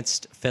vote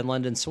against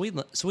Finland and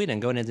Sweden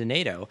going into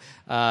NATO.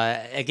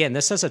 Again,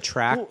 this has a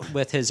track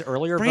with his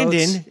earlier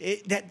votes.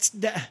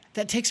 Brandon,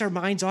 that takes our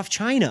minds off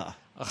China.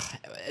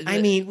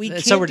 I mean, we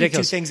can't so do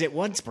two things at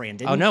once,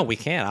 Brandon. Oh, no, we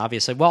can't,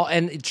 obviously. Well,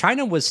 and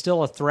China was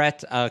still a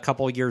threat a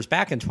couple of years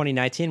back in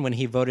 2019 when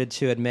he voted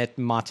to admit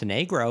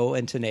Montenegro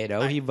into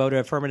NATO. He voted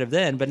affirmative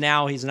then, but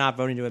now he's not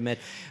voting to admit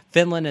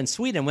Finland and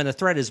Sweden when the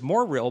threat is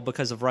more real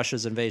because of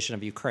Russia's invasion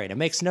of Ukraine. It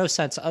makes no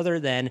sense other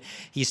than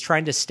he's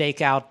trying to stake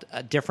out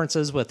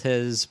differences with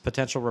his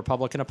potential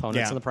Republican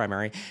opponents in the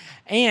primary.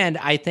 And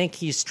I think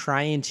he's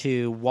trying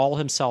to wall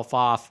himself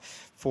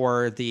off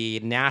for the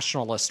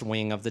nationalist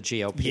wing of the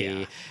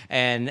GOP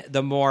and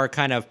the more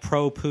kind of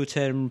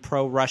pro-Putin,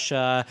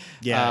 pro-Russia,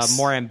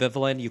 more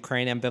ambivalent,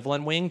 Ukraine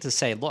ambivalent wing to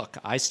say, look,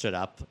 I stood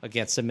up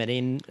against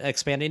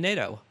expanding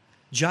NATO.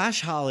 Josh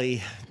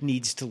Hawley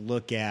needs to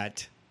look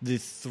at the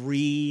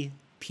three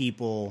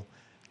people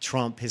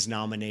Trump has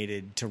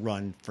nominated to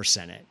run for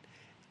Senate.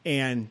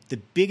 And the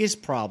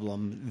biggest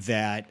problem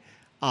that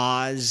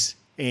Oz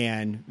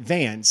and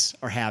Vance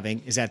are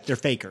having is that they're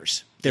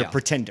fakers. They're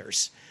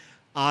pretenders.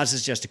 Oz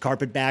is just a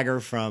carpetbagger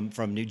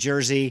from New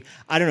Jersey.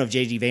 I don't know if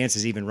J.D. Vance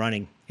is even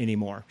running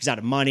anymore. He's out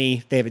of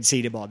money. They haven't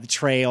seen him on the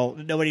trail.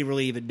 Nobody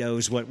really even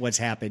knows what's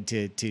happened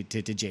to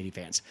J.D.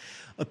 Vance.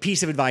 A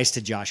piece of advice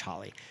to Josh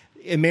Hawley.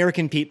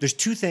 American people. There's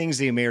two things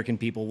the American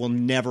people will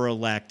never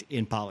elect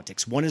in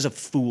politics. One is a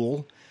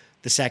fool.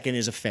 The second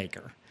is a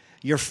faker.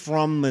 You're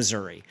from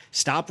Missouri.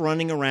 Stop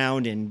running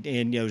around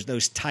in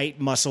those tight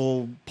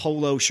muscle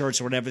polo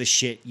shirts or whatever the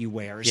shit you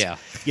wear. Yeah.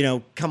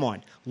 Come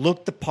on.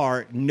 Look the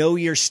part. Know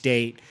your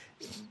state.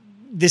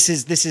 This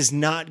is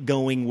not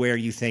going where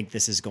you think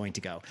this is going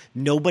to go.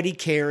 Nobody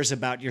cares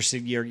about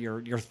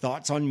your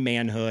thoughts on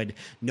manhood.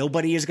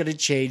 Nobody is going to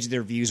change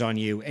their views on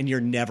you, and you're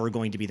never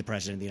going to be the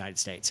president of the United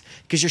States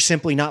because you're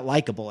simply not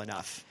likable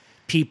enough.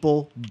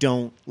 People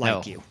don't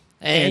like you.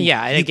 And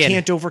you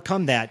can't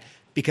overcome that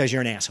because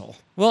you're an asshole.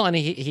 Well, and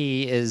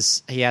he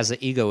has the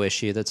ego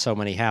issue that so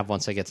many have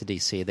once they get to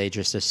D.C. They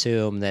just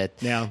assume that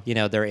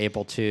they're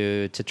able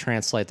to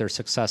translate their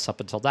success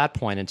up until that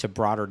point into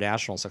broader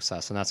national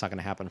success, and that's not going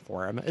to happen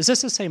for him. Is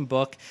this the same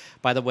book,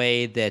 by the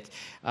way, that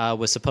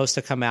was supposed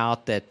to come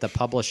out that the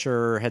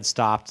publisher had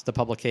stopped the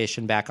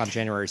publication back on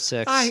January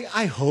 6th?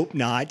 I hope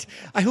not.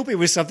 I hope it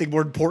was something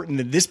more important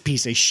than this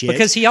piece of shit.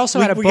 Because he also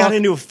had a book. We got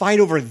into a fight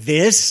over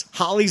this,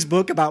 Hawley's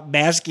book about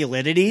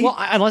masculinity. Well,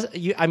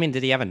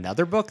 did he have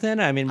another book then?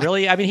 I mean,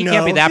 really? I mean, he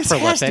can't be that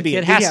prolific.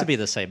 It has to be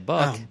the same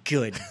book. Oh,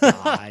 good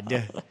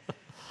God.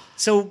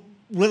 So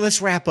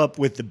let's wrap up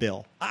with the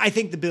bill. I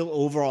think the bill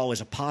overall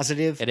is a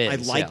positive. It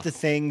is. I like the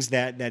things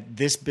that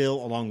this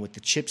bill, along with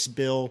the CHIPS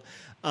bill.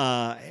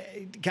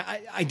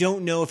 I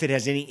don't know if it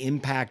has any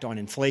impact on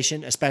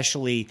inflation,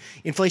 especially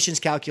inflation's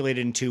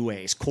calculated in two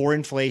ways: core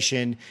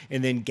inflation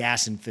and then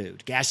gas and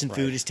food. Gas and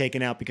food is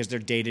taken out because they're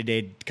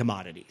day-to-day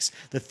commodities.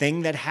 The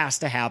thing that has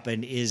to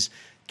happen is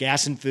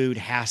gas and food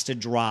has to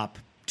drop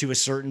to a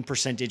certain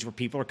percentage where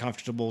people are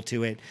comfortable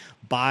to it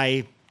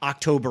by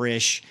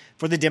October-ish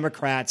for the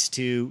Democrats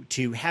to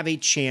have a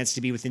chance to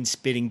be within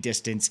spitting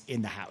distance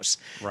in the House.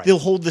 Right. They'll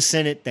hold the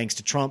Senate thanks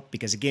to Trump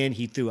because, again,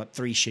 he threw up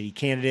 3 shitty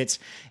candidates.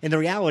 And the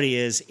reality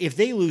is, if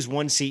they lose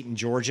one seat in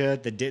Georgia,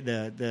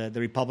 the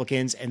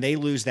Republicans, and they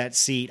lose that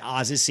seat,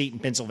 Oz's seat in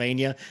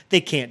Pennsylvania,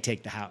 they can't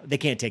take the House. They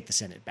can't take the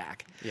Senate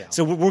back. Yeah.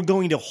 So we're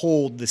going to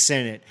hold the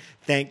Senate.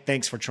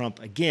 Thanks for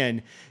Trump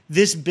again.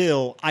 This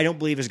bill, I don't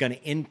believe, is going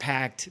to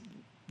impact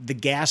the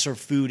gas or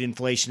food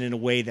inflation in a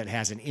way that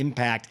has an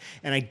impact.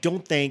 And I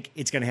don't think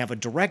it's going to have a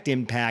direct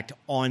impact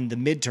on the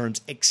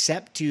midterms,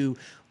 except to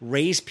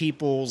raise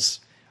people's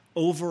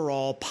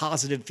overall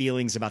positive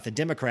feelings about the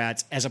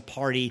Democrats as a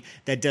party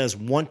that does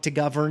want to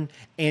govern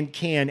and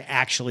can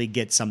actually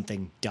get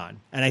something done.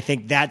 And I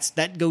think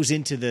that goes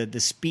into the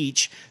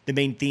speech, the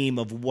main theme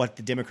of what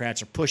the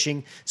Democrats are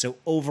pushing. So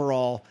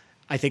overall,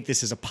 I think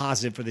this is a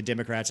positive for the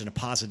Democrats and a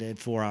positive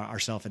for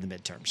ourselves in the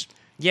midterms.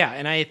 Yeah,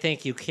 and I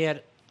think you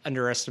can't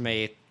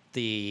underestimate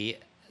the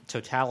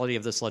totality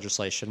of this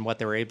legislation, what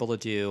they're able to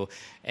do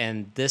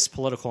in this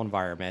political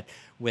environment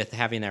with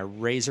having a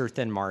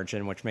razor-thin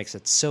margin, which makes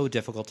it so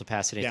difficult to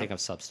pass anything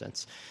of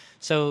substance.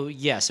 So,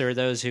 yes, there are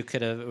those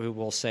who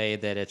will say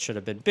that it should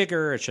have been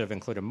bigger, it should have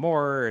included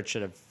more, it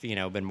should have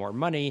been more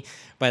money.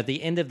 But at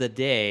the end of the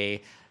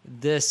day,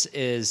 this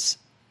is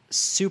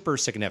super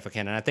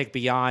significant. And I think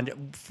beyond,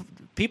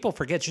 people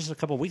forget, just a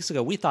couple of weeks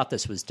ago, we thought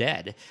this was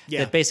dead. Yeah.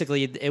 That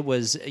basically it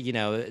was,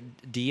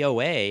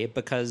 DOA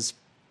because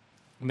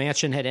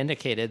Manchin had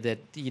indicated that,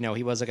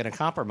 he wasn't going to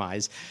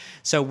compromise.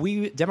 So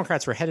we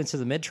Democrats were heading to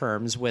the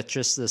midterms with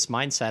just this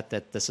mindset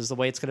that this is the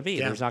way it's going to be.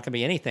 Yeah. There's not going to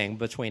be anything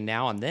between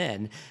now and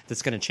then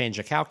that's going to change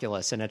the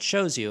calculus. And it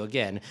shows you,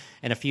 again,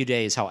 in a few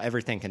days how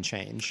everything can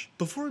change.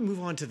 Before we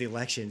move on to the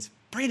elections,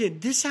 Brandon,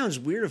 this sounds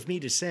weird of me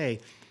to say,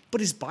 but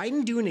is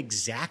Biden doing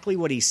exactly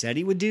what he said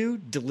he would do,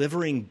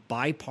 delivering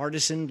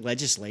bipartisan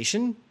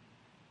legislation?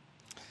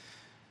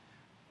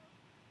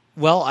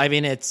 Well, I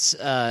mean, it's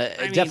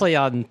definitely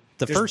on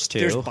the first two.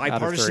 There's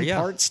bipartisan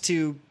parts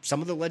to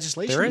some of the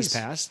legislation he's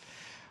passed.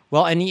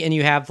 Well, and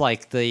you have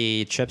like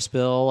the CHIPS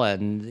bill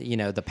and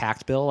the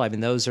PACT bill. I mean,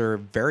 those are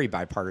very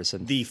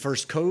bipartisan. The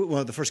first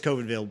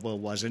COVID bill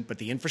wasn't, but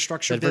the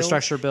infrastructure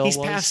bill. He's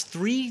passed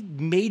 3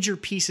 major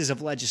pieces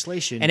of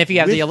legislation. And if you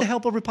have the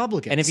help of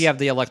Republicans, and if you have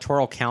the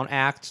Electoral Count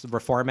Act, the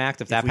Reform Act,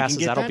 if that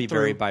passes, that'll be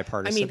very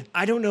bipartisan. I mean,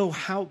 I don't know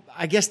how.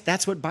 I guess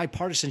that's what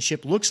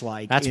bipartisanship looks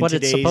like. That's what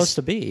it's supposed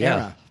to be.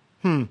 Yeah.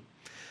 Era.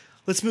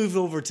 Let's move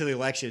over to the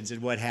elections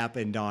and what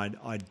happened on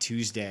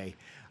Tuesday.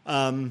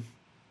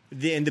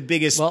 The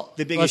biggest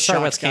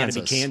shock's got to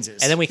be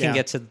Kansas. And then we can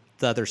get to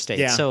the other states.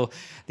 Yeah. So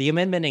the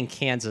amendment in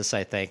Kansas,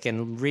 I think,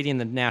 and reading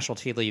the national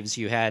tea leaves,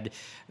 you had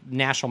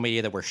national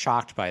media that were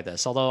shocked by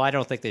this, although I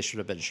don't think they should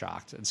have been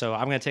shocked. And so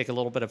I'm going to take a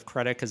little bit of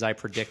credit because I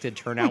predicted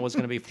turnout was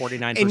going to be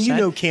 49%. And you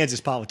know Kansas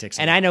politics.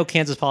 And I know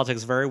Kansas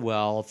politics very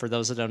well. For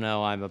those that don't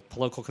know, I'm a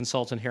political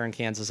consultant here in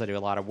Kansas. I do a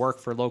lot of work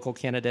for local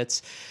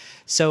candidates.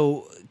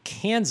 So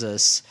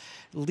Kansas,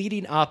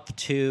 leading up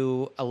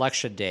to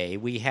Election Day,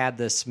 we had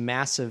this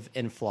massive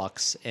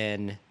influx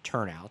in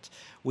turnout.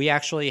 We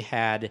actually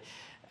had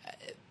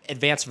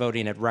advanced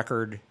voting at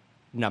record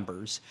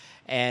numbers,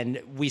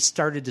 and we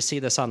started to see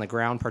this on the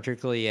ground,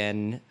 particularly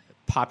in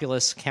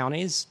populous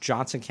counties.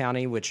 Johnson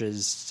County, which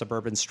is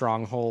suburban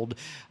stronghold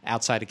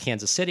outside of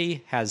Kansas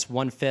City, has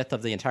 1/5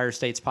 of the entire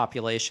state's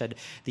population.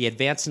 The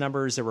advanced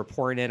numbers that were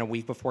pouring in a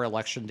week before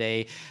Election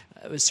Day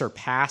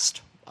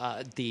surpassed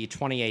the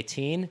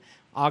 2018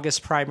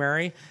 August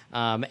primary,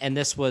 and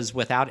this was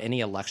without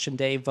any Election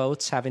Day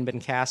votes having been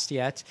cast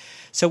yet.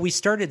 So we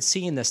started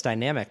seeing this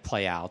dynamic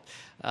play out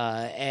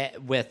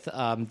with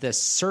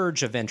this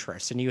surge of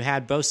interest, and you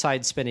had both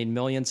sides spending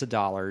millions of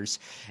dollars.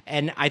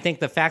 And I think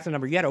the fact of the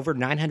number, you had over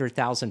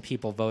 900,000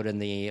 people vote in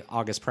the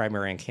August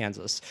primary in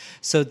Kansas.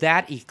 So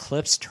that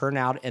eclipsed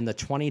turnout in the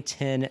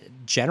 2010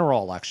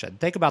 general election.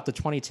 Think about the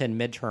 2010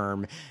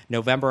 midterm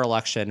November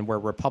election where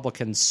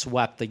Republicans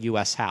swept the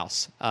U.S.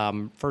 House,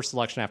 first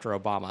election after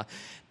Obama.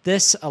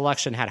 This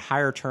election had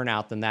higher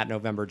turnout than that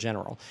November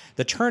general.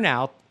 The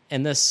turnout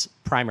in this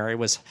primary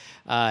was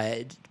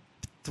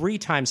 3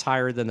 times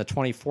higher than the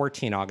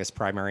 2014 August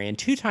primary and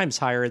 2 times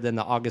higher than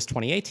the August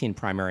 2018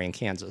 primary in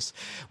Kansas,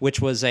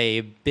 which was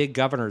a big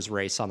governor's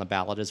race on the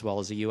ballot as well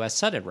as a U.S.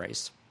 Senate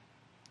race.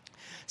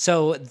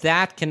 So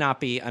that cannot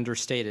be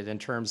understated in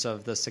terms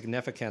of the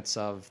significance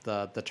of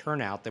the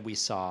turnout that we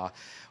saw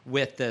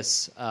with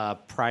this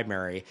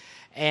primary.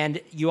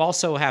 And you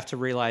also have to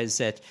realize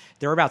that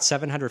there were about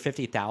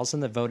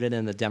 750,000 that voted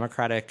in the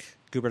Democratic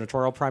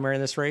gubernatorial primary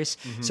in this race.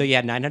 So you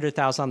had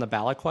 900,000 on the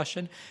ballot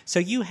question. So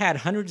you had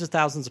hundreds of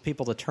thousands of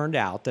people that turned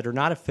out that are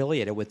not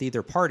affiliated with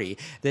either party,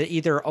 that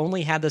either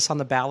only had this on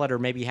the ballot or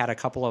maybe had a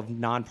couple of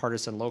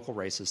nonpartisan local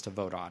races to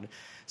vote on.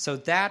 So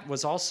that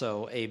was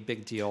also a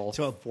big deal.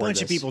 So a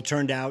bunch of people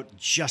turned out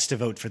just to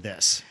vote for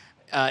this.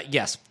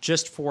 Yes,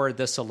 just for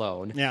this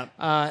alone.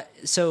 Yeah.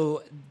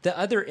 So the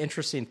other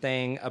interesting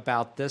thing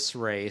about this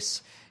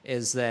race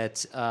is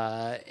that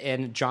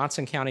in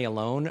Johnson County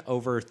alone,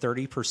 over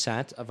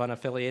 30% of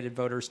unaffiliated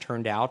voters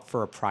turned out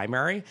for a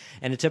primary.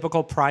 And a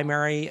typical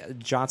primary,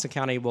 Johnson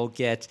County will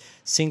get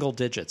single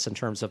digits in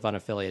terms of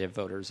unaffiliated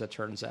voters, it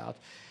turns out.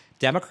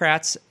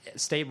 Democrats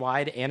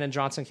statewide and in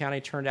Johnson County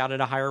turned out at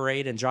a higher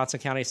rate. In Johnson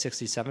County,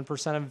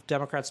 67% of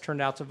Democrats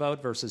turned out to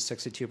vote versus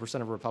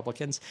 62% of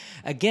Republicans.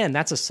 Again,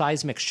 that's a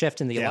seismic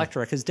shift in the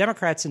electorate because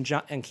Democrats in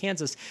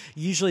Kansas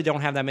usually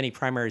don't have that many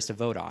primaries to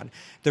vote on.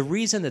 The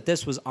reason that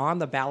this was on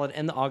the ballot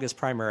in the August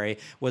primary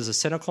was a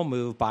cynical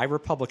move by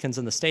Republicans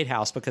in the state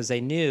house because they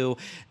knew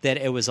that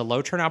it was a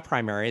low turnout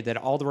primary, that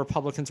all the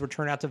Republicans would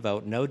turn out to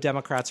vote, no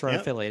Democrats were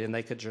unaffiliated, and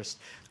they could just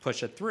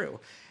push it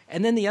through.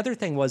 And then the other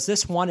thing was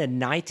this won in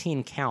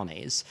 19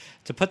 counties.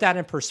 To put that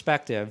in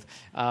perspective,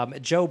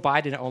 Joe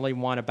Biden only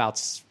won about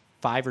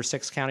 5 or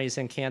 6 counties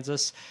in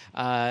Kansas.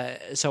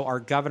 So our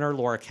governor,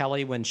 Laura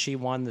Kelly, when she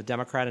won the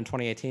Democrat in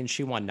 2018,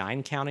 she won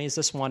 9 counties.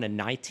 This won in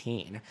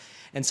 19.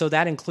 And so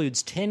that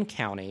includes 10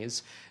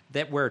 counties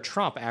where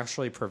Trump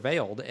actually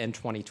prevailed in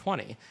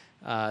 2020.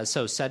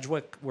 So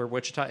Sedgwick, where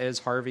Wichita is,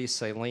 Harvey,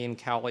 Saline,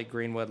 Cowley,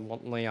 Greenwood,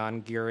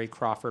 Leon, Geary,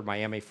 Crawford,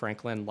 Miami,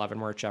 Franklin,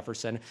 Leavenworth,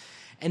 Jefferson.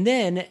 And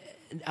then,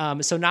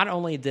 so not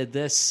only did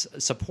this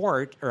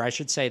support, or I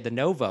should say the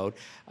no vote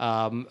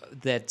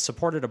that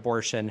supported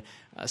abortion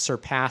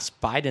surpass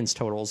Biden's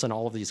totals in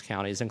all of these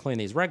counties, including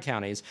these red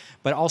counties,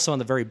 but also in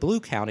the very blue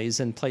counties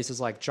in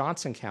places like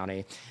Johnson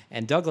County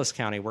and Douglas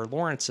County, where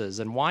Lawrence is,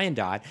 and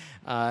Wyandotte,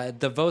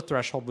 the vote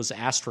threshold was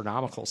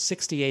astronomical.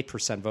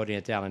 68% voting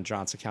it down in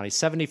Johnson County,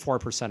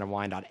 74% in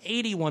Wyandotte,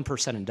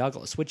 81% in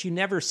Douglas, which you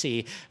never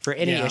see for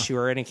any issue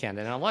or any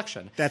candidate in an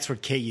election. That's where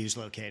KU is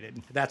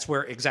located. That's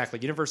where, exactly,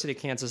 University of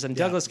Kansas. And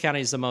Douglas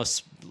County is the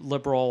most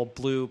liberal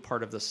blue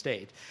part of the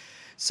state.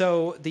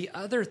 So the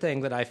other thing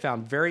that I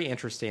found very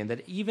interesting,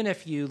 that even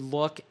if you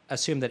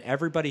assume that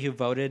everybody who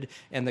voted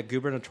in the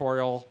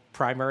gubernatorial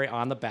primary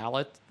on the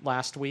ballot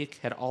last week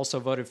had also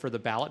voted for the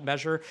ballot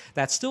measure,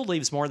 that still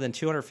leaves more than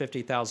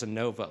 250,000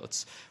 no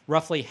votes,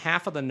 roughly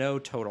half of the no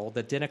total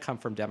that didn't come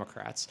from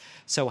Democrats.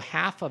 So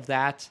half of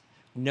that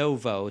no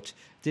vote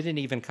didn't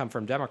even come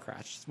from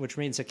Democrats, which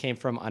means it came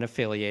from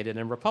unaffiliated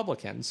and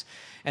Republicans.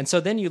 And so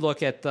then you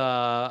look at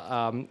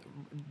the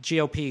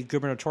GOP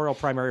gubernatorial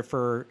primary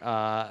for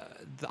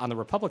on the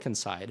Republican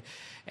side,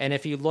 and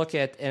if you look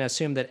at and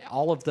assume that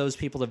all of those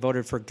people that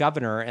voted for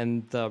governor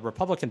and the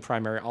Republican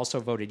primary also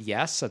voted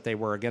yes, that they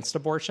were against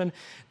abortion,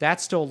 that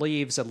still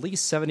leaves at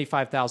least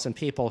 75,000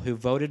 people who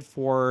voted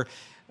for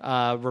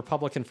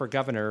Republican for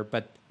governor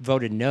but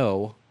voted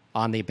no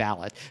on the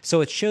ballot. So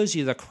it shows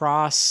you the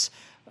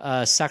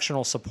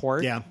cross-sectional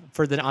support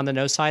for on the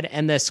no side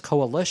and this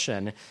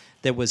coalition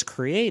that was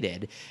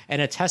created,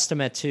 and a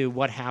testament to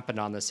what happened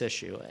on this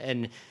issue.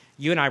 And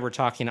you and I were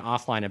talking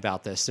offline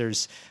about this.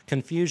 There's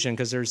confusion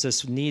because there's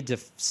this need to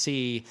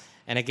see,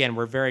 and again,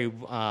 we're very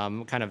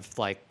kind of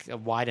like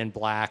white and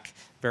black,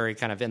 very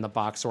kind of in the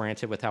box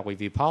oriented with how we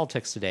view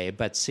politics today,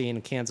 but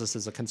seeing Kansas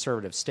as a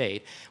conservative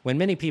state, when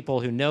many people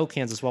who know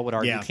Kansas well would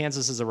argue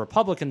Kansas is a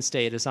Republican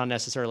state, it's not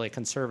necessarily a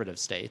conservative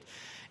state.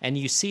 And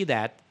you see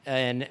that,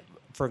 and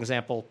for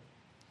example,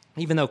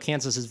 even though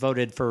Kansas has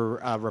voted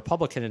for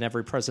Republican in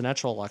every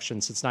presidential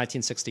election since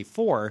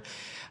 1964,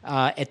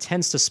 it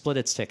tends to split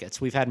its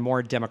tickets. We've had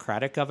more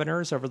Democratic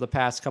governors over the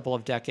past couple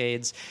of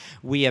decades.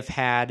 We have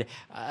had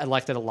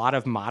elected a lot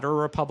of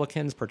moderate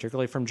Republicans,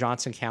 particularly from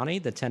Johnson County,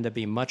 that tend to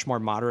be much more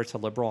moderate to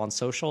liberal on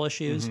social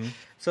issues. Mm-hmm.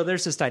 So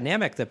there's this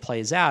dynamic that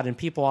plays out, and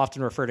people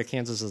often refer to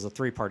Kansas as a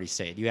three-party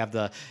state. You have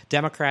the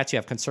Democrats, you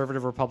have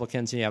conservative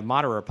Republicans, and you have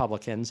moderate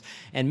Republicans.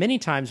 And many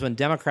times when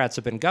Democrats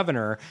have been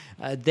governor,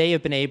 they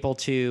have been able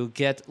to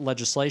get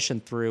legislation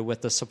through with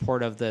the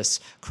support of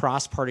this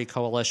cross-party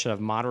coalition of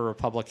moderate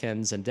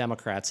Republicans and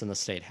Democrats in the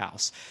state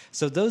house.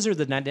 So those are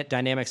the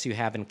dynamics you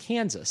have in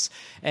Kansas.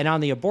 And on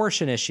the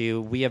abortion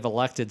issue, we have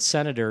elected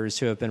senators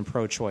who have been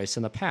pro-choice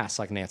in the past,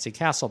 like Nancy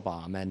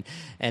Castlebaum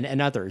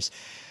and others.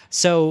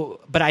 So,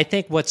 but I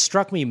think what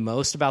struck me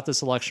most about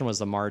this election was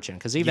the margin,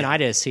 because even I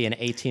didn't see an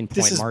 18-point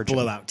this is margin.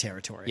 Blowout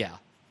territory. Yeah.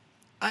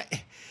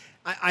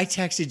 I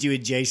texted you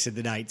and Jason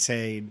tonight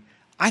saying,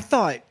 I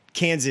thought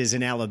Kansas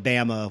and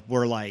Alabama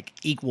were like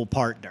equal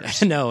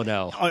partners. No.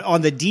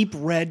 On the deep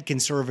red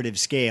conservative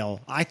scale,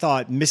 I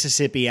thought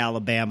Mississippi,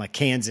 Alabama,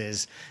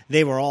 Kansas,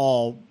 they were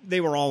all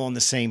on the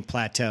same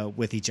plateau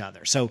with each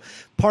other. So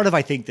part of,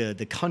 I think,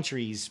 the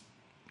country's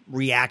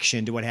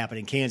reaction to what happened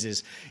in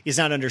Kansas is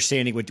not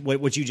understanding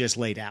what you just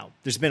laid out.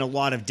 There's been a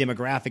lot of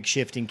demographic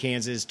shift in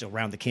Kansas to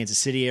around the Kansas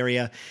City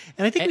area.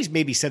 And I think we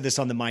maybe said this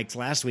on the mics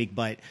last week,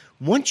 but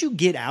once you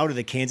get out of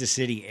the Kansas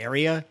City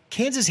area,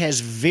 Kansas has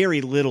very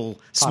little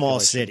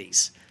small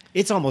cities.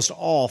 It's almost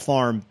all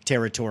farm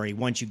territory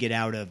once you get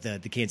out of the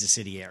Kansas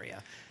City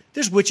area.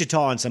 There's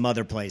Wichita and some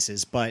other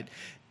places, but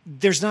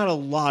there's not a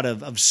lot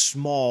of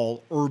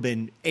small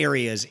urban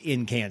areas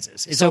in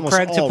Kansas. It's so,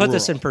 Craig, to put rural.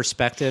 this in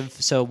perspective,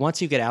 so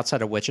once you get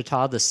outside of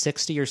Wichita, the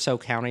 60 or so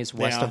counties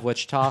west of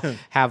Wichita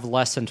have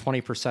less than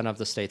 20% of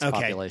the state's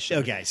population.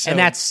 Okay, so, and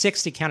that's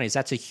 60 counties.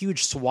 That's a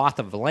huge swath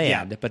of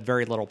land, but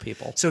very little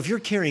people. So if you're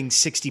carrying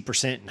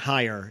 60% and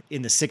higher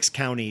in the 6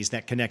 counties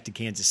that connect to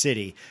Kansas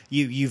City,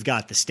 you've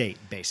got the state,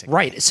 basically.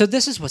 Right. So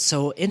this is what's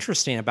so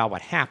interesting about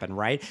what happened,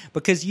 right?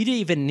 Because you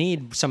didn't even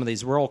need some of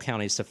these rural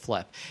counties to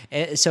flip.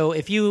 So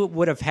if you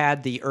would have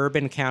had the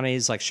urban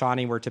counties like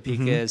Shawnee, where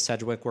Topeka is,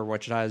 Sedgwick, where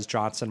Wichita is,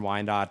 Johnson,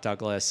 Wyandotte,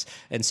 Douglas,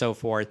 and so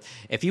forth,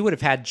 if you would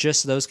have had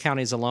just those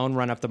counties alone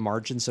run up the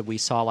margins that we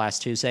saw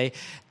last Tuesday,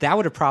 that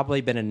would have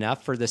probably been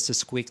enough for this to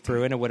squeak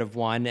through, and it would have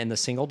won in the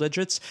single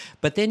digits.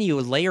 But then you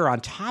layer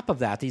on top of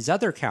that these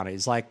other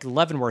counties like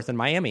Leavenworth and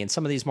Miami and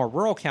some of these more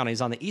rural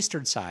counties on the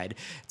eastern side,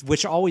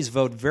 which always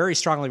vote very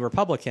strongly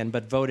Republican,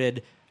 but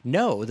voted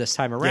no this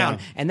time around.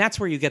 Yeah. And that's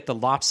where you get the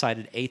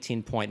lopsided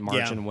 18-point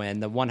margin win,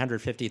 the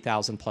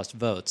 150,000 plus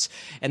votes.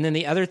 And then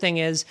the other thing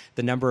is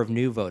the number of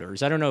new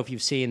voters. I don't know if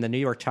you've seen, the New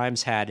York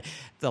Times had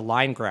the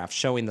line graph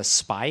showing the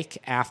spike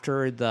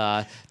after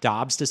the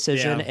Dobbs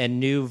decision and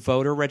new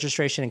voter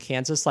registration in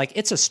Kansas. Like,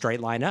 it's a straight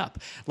line up.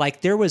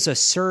 Like, there was a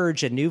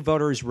surge in new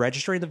voters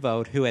registering to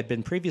vote who had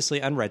been previously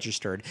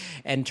unregistered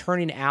and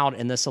turning out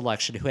in this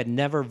election who had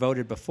never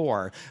voted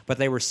before, but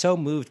they were so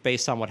moved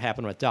based on what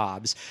happened with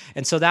Dobbs.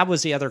 And so that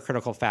was the other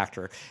critical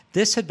factor.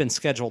 This had been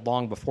scheduled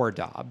long before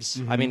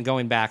Dobbs. I mean,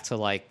 going back to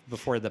like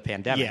before the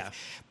pandemic. Yeah.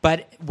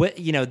 But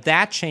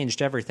that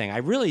changed everything. I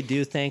really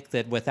do think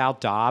that without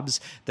Dobbs,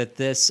 that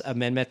this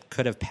amendment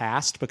could have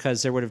passed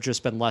because there would have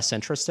just been less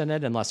interest in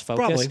it and less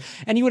focus. Probably.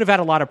 And you would have had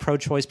a lot of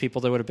pro-choice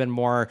people that would have been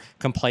more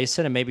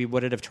complacent and maybe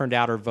would have turned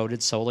out or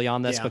voted solely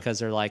on this because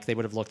they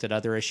would have looked at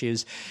other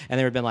issues and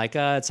they would have been like,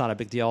 it's not a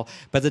big deal.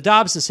 But the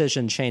Dobbs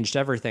decision changed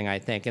everything, I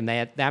think, and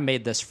that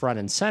made this front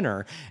and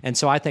center. And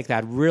so I think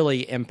that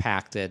really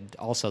impacted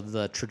also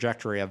the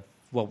trajectory of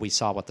what we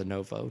saw with the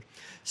no vote.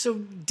 So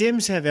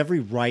Dems have every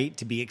right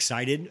to be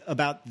excited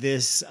about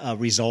this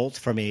result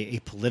from a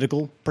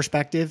political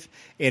perspective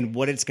and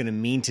what it's going to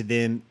mean to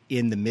them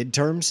in the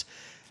midterms.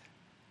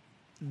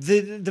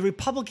 The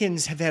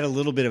Republicans have had a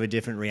little bit of a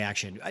different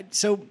reaction.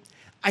 So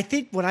I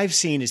think what I've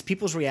seen is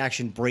people's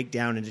reaction break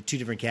down into 2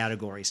 different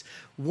categories.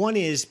 One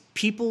is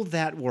people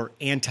that were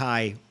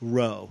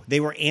anti-Roe. They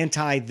were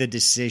anti the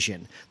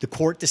decision. The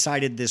court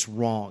decided this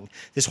wrong.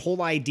 This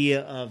whole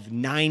idea of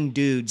 9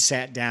 dudes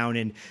sat down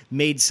and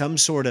made some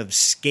sort of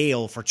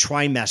scale for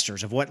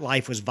trimesters of what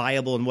life was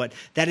viable and what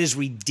that is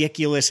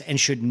ridiculous and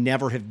should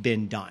never have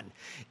been done.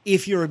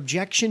 If your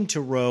objection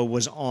to Roe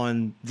was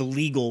on the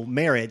legal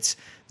merits,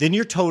 then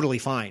you're totally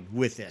fine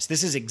with this.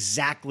 This is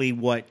exactly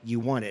what you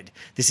wanted.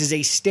 This is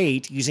a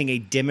state using a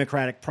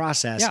democratic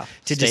process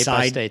to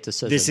decide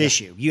this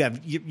issue.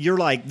 You're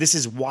like, this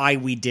is why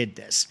we did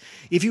this.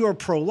 If you are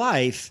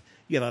pro-life,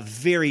 you have a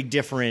very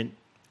different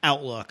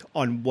outlook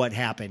on what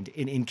happened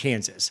in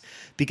Kansas.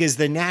 Because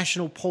the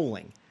national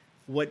polling,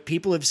 what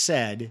people have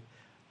said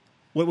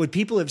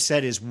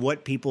is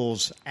what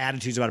people's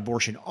attitudes about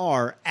abortion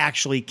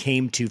actually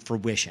came to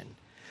fruition.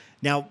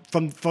 Now,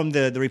 from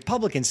the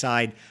Republican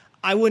side,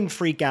 I wouldn't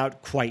freak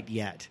out quite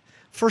yet.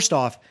 First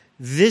off,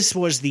 this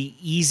was the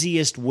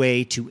easiest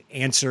way to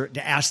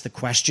ask the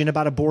question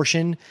about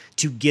abortion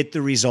to get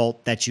the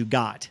result that you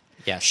got.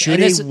 Yes. Should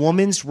a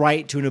woman's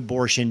right to an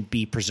abortion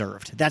be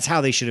preserved? That's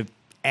how they should have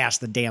asked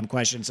the damn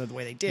questions the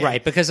way they did.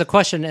 Right, because the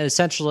question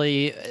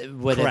essentially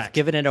would have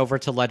given it over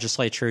to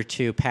legislature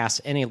to pass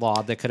any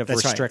law that could have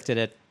restricted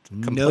it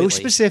completely. No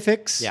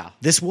specifics. Yeah.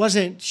 This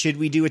wasn't, should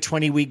we do a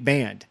 20-week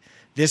ban?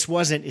 This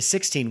wasn't a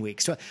 16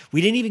 weeks. So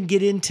we didn't even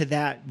get into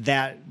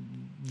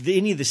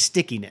any of the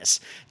stickiness.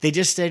 They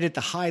just stayed at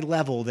the high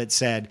level that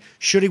said,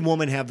 should a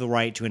woman have the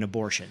right to an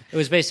abortion? It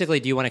was basically,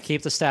 do you want to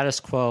keep the status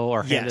quo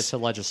or hand it to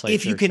legislature?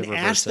 If you can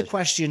ask the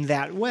question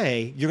that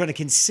way, you're going to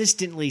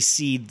consistently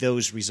see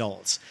those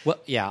results. Well,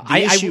 yeah. The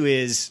issue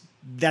is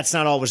that's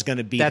not always going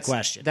to be the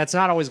question. That's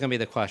not always going to be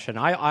the question.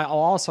 I'll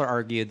also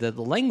argue that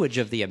the language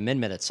of the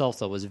amendment itself,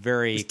 though, was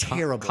very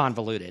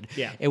convoluted.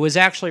 Yeah. It was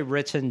actually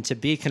written to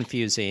be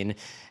confusing.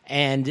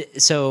 And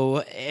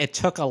so it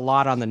took a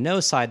lot on the no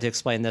side to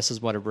explain this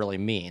is what it really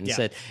means.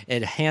 Yeah.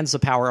 It hands the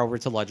power over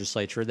to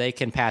legislature. They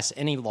can pass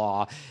any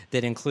law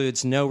that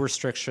includes no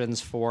restrictions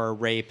for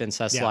rape,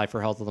 incest, life,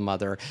 or health of the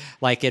mother.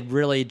 Like, it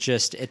really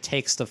it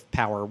takes the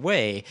power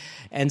away.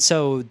 And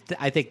so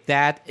I think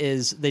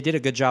they did a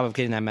good job of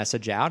getting that message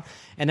message out.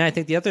 And I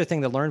think the other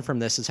thing to learn from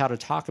this is how to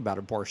talk about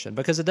abortion,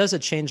 because it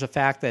doesn't change the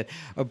fact that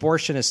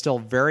abortion is still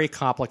very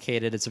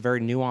complicated. It's a very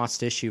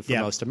nuanced issue for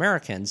most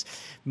Americans.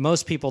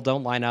 Most people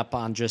don't line up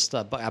on just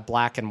a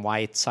black and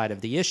white side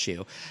of the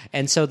issue.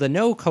 And so the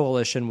No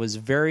Coalition was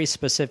very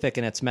specific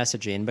in its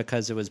messaging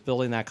because it was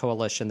building that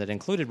coalition that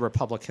included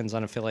Republicans,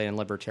 unaffiliated, and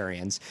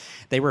libertarians.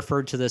 They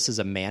referred to this as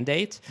a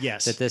mandate.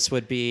 Yes. That this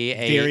would be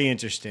a... Very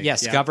interesting.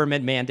 Yes,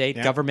 government mandate,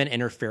 government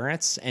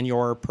interference in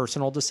your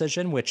personal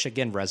decision, which,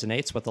 again,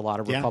 resonates with a lot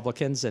of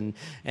Republicans and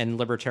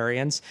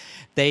libertarians.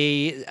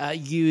 They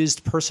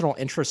used personal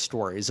interest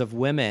stories of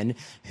women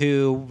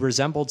who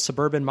resembled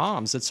suburban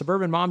moms that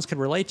suburban moms could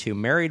relate to,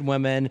 married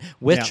women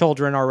with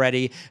children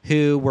already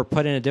who were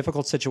put in a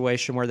difficult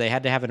situation where they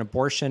had to have an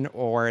abortion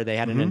or they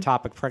had an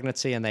ectopic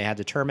pregnancy and they had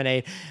to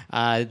terminate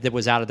that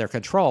was out of their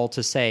control,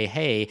 to say,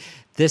 hey,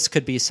 this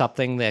could be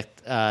something that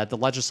the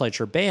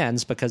legislature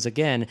bans because,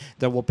 again,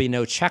 there will be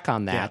no check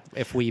on that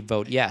if we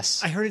vote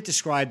yes. I heard it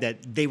described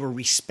that they were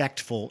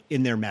respectful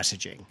in their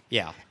messaging.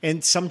 Yeah.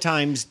 And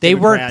sometimes they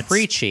Democrats weren't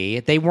preachy.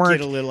 They weren't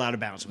get a little out of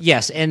bounds with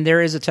Yes, and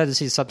there is a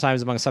tendency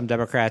sometimes among some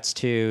Democrats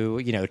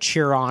to,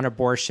 cheer on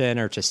abortion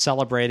or to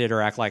celebrate it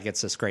or act like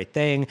it's this great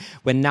thing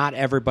when not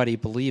everybody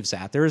believes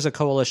that. There is a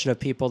coalition of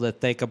people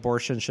that think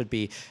abortion should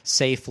be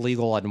safe,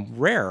 legal, and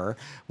rare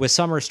with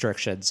some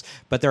restrictions.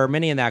 But there are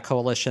many in that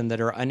coalition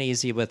that are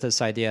uneasy with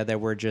this idea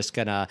that we're just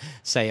going to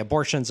say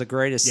abortion's the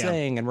greatest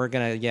thing and we're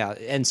going to,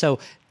 And so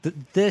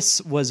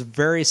this was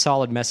very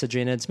solid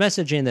messaging. And it's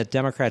messaging that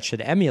Democrats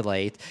should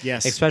emulate,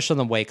 especially in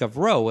the wake of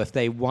Roe, if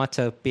they want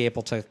to be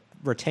able to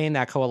retain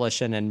that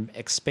coalition and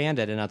expand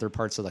it in other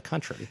parts of the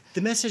country.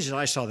 The message that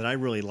I saw that I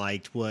really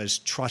liked was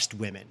trust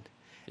women.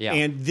 Yeah.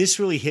 And this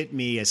really hit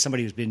me as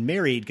somebody who's been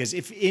married, because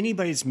if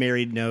anybody that's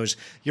married knows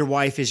your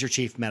wife is your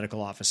chief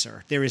medical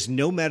officer. There is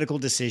no medical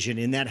decision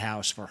in that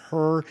house for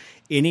her,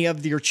 any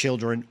of your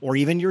children, or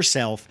even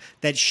yourself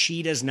that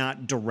she does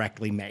not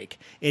directly make.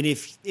 And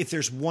if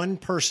there's one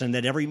person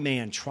that every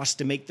man trusts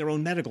to make their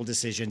own medical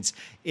decisions,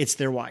 it's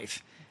their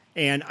wife.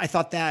 And I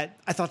thought that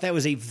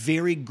was a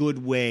very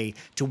good way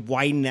to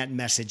widen that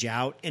message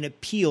out and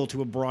appeal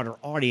to a broader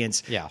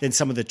audience than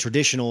some of the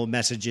traditional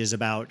messages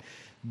about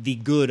the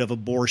good of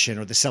abortion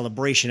or the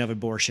celebration of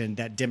abortion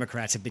that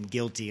Democrats have been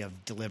guilty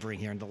of delivering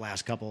here in the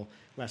last couple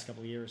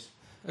of years.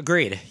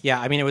 Agreed. Yeah,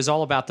 I mean, it was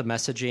all about the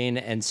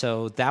messaging, and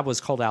so that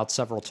was called out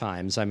several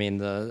times. I mean,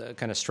 the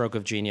kind of stroke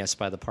of genius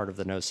by the part of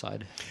the no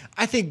side.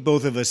 I think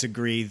both of us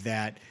agree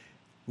that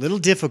a little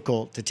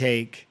difficult to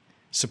take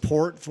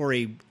support for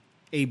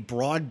a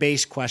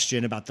broad-based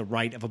question about the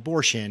right of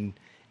abortion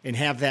and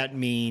have that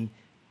mean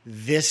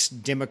this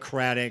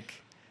Democratic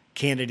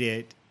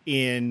candidate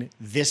in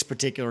this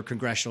particular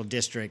congressional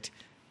district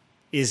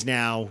is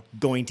now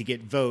going to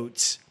get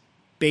votes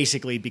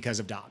basically because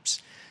of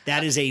Dobbs.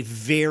 That is a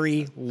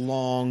very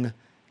long,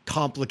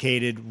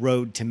 complicated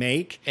road to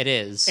make. It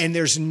is. And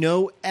there's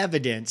no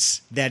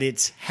evidence that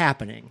it's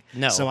happening.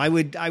 No. So I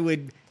would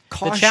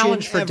caution the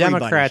challenge for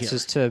Democrats here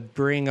is to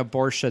bring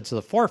abortion to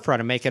the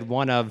forefront and make it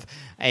one of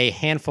a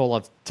handful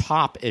of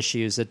top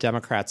issues that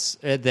Democrats,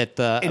 that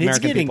the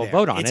American people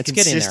vote on. It's getting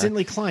there.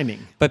 consistently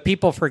climbing. But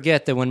people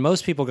forget that when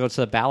most people go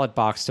to the ballot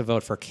box to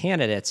vote for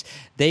candidates,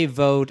 they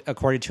vote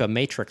according to a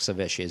matrix of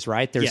issues,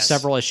 right? There's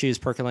several issues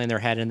percolating in their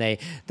head, and they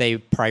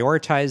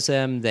prioritize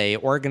them, they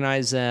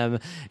organize them.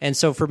 And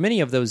so for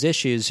many of those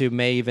issues who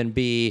may even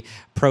be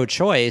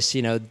pro-choice,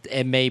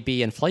 it may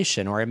be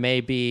inflation or it may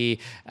be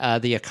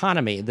the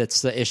economy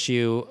that's the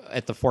issue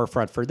at the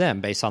forefront for them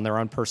based on their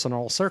own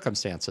personal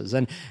circumstances.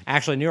 And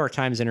actually, New York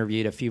Times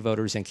interviewed a few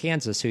voters in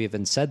Kansas who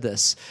even said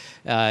this,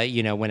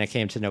 when it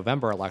came to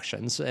November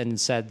elections, and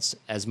said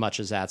as much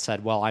as that,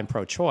 said, well, I'm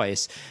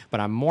pro-choice, but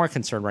I'm more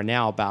concerned right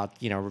now about,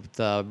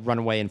 the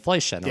runaway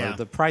inflation or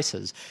the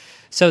prices.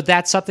 So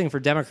that's something for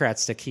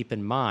Democrats to keep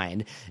in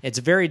mind. It's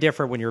very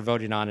different when you're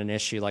voting on an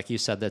issue, like you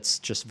said, that's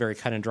just very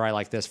cut and dry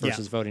like this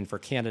versus voting for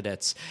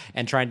candidates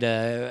and trying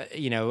to,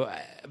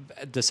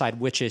 decide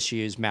which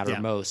issues matter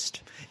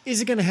most.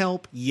 Is it going to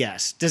help?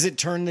 Yes. Does it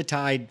turn the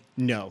tide?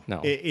 No.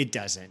 No. It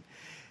doesn't.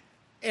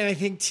 And I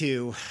think,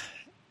 too,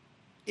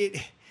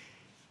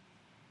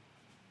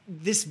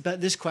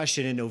 this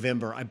question in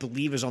November, I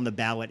believe, is on the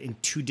ballot in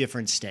 2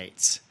 different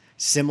states,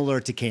 similar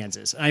to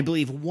Kansas. And I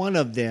believe one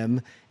of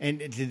them, and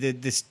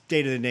the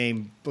state of the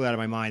name blew out of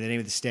my mind, the name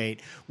of the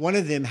state, one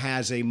of them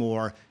has a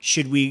more,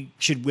 should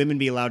women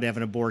be allowed to have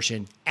an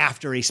abortion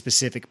after a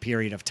specific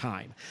period of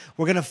time?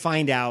 We're going to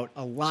find out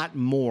a lot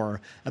more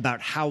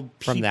about how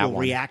people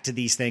react to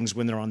these things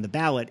when they're on the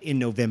ballot in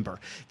November.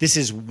 This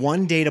is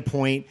one data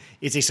point.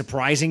 It's a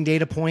surprising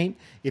data point.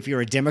 If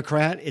you're a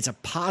Democrat, it's a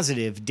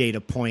positive data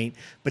point,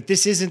 but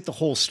this isn't the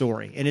whole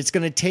story. And it's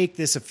going to take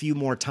this a few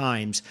more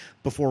times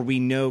before we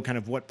know kind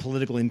of what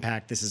political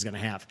impact this is going to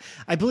have.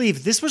 I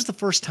believe this was the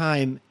first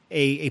time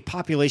a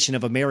population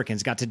of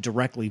Americans got to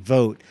directly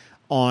vote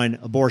on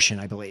abortion,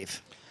 I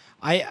believe.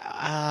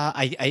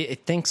 I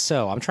think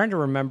so. I'm trying to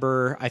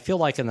remember. I feel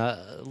like in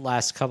the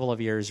last couple of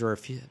years,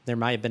 there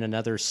might have been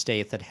another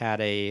state that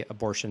had a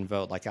abortion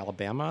vote, like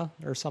Alabama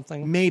or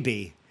something.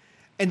 Maybe.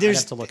 I'd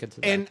have to look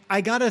into that. And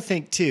I got to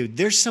think, too,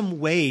 there's some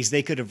ways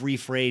they could have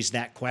rephrased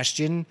that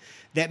question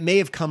that may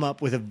have come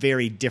up with a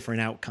very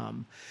different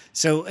outcome.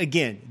 So,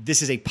 again,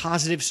 this is a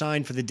positive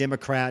sign for the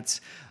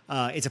Democrats.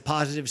 It's a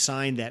positive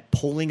sign that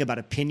polling about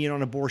opinion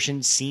on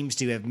abortion seems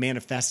to have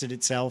manifested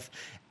itself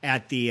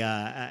at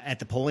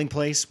the polling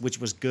place, which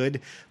was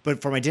good.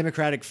 But for my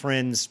Democratic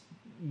friends,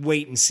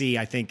 wait and see,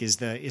 I think, is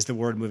the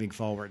word moving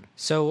forward.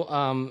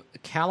 So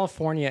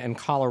California and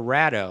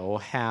Colorado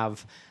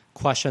have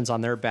questions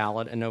on their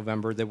ballot in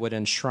November that would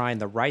enshrine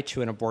the right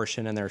to an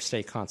abortion in their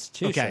state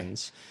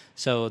constitutions. Okay.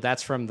 So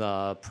that's from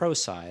the pro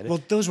side.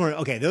 Well, those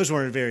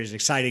weren't very as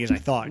exciting as I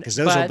thought, because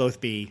those will both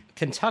be.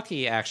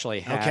 Kentucky actually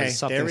has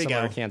something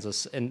similar to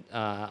Kansas, and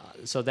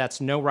so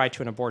that's no right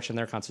to an abortion in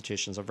their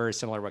constitution. So very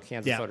similar to what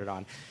Kansas voted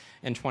on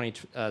in 20.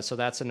 So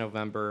that's in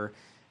November.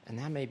 And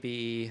that may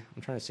be,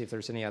 I'm trying to see if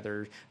there's any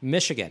other.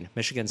 Michigan's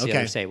the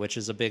other state, which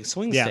is a big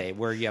swing state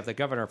where you have the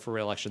governor for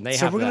re-election.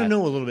 So we're going to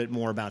know a little bit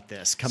more about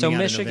this coming out of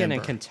Michigan November.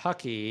 and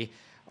Kentucky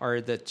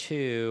are the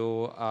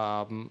two,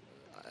 and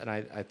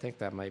I think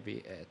that might be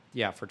it.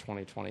 Yeah, for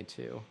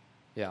 2022.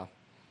 Yeah,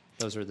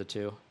 those are the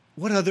two.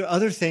 What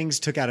other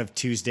things took out of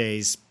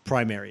Tuesday's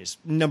primaries?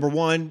 Number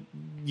one,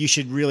 you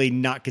should really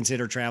not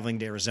consider traveling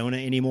to Arizona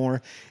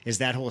anymore, as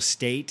that whole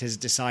state has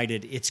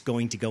decided it's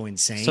going to go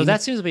insane. So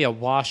that seems to be a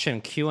wash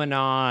in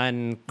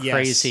QAnon,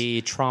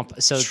 crazy Trump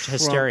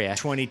hysteria.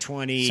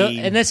 2020. So,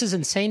 and this is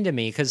insane to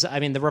me because, I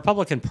mean, the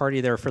Republican Party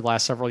there for the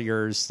last several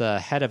years, the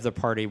head of the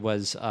party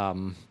was...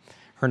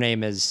 her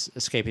name is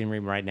escaping me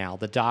right now.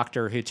 The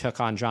doctor who took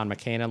on John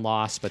McCain and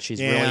lost, but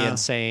she's really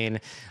insane,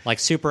 like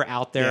super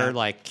out there,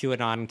 like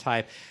QAnon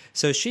type.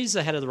 So she's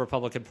the head of the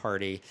Republican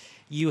Party.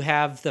 You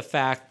have the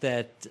fact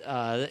that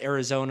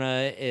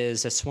Arizona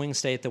is a swing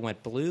state that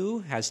went blue,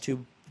 has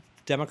two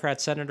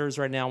Democrat senators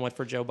right now, went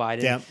for Joe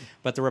Biden.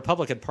 But the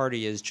Republican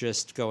Party is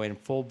just going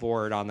full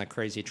board on the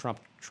crazy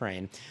Trump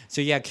train. So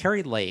you had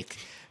Carrie Lake,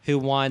 who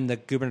won the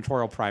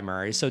gubernatorial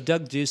primary. So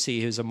Doug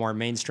Ducey, who's a more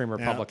mainstream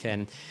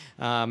Republican,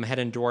 had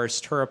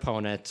endorsed her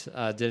opponent,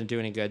 didn't do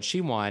any good. She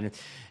won,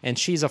 and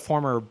she's a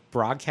former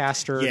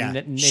broadcaster.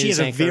 News she has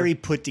anchor. A very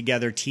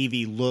put-together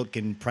TV look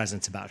and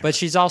presence about her. But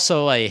she's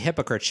also a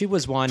hypocrite. She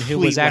was one who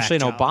was actually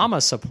an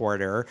Obama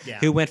supporter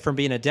who went from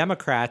being a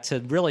Democrat to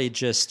really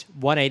just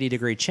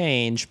 180-degree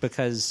change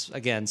because,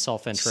 again,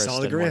 self-interest. She saw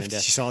the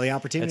grift. She saw the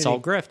opportunity. It's all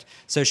grift.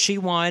 So she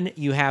won.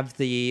 You have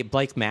the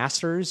Blake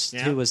Masters,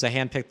 who was a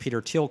handpicked Peter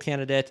Thiel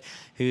candidate,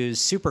 who's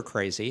super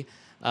crazy.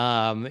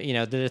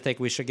 Didn't think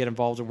we should get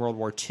involved in World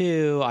War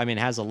II. I mean,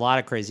 has a lot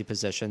of crazy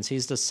positions.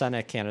 He's the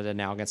Senate candidate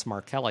now against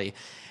Mark Kelly.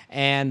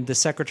 And the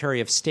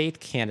Secretary of State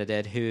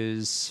candidate,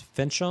 who's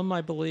Fincham, I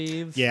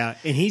believe. Yeah,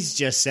 and he's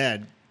just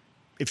said,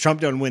 if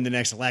Trump don't win the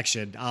next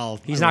election,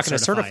 he's not going to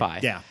certify.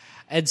 Yeah.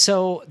 And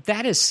so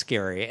that is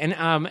scary. And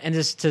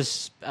just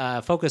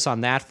to focus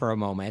on that for a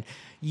moment,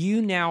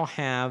 you now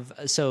have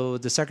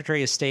the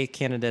Secretary of State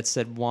candidates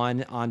that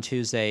won on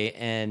Tuesday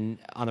and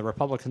on the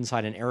Republican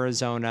side in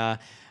Arizona,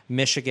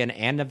 Michigan,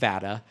 and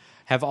Nevada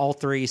have all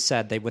three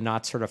said they would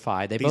not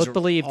certify. They both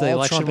believe the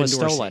election was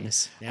stolen.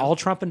 Yeah. All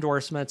Trump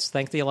endorsements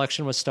think the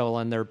election was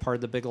stolen. They're part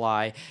of the big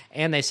lie.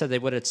 And they said they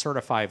wouldn't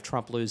certify if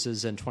Trump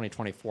loses in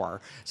 2024.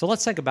 So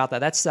let's think about that.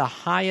 That's the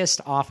highest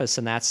office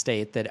in that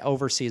state that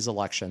oversees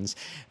elections,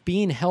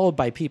 being held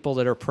by people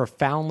that are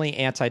profoundly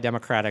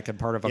anti-democratic and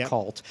part of a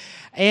cult.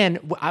 And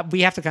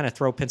we have to kind of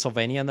throw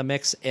Pennsylvania in the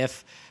mix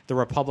if the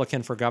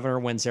Republican for governor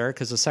wins there,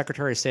 because the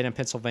Secretary of State in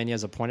Pennsylvania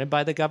is appointed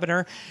by the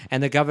governor,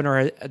 and the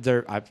governor,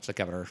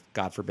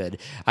 God forbid.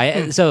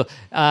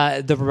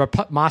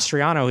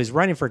 Mastriano, who's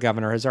running for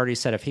governor, has already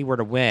said if he were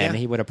to win,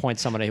 he would appoint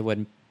somebody who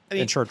would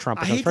ensure Trump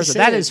becomes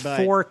president. That is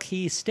four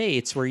key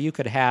states where you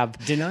could have...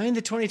 Denying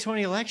the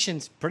 2020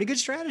 elections, pretty good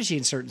strategy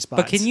in certain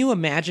spots. But can you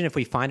imagine if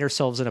we find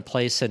ourselves in a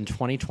place in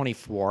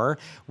 2024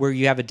 where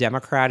you have a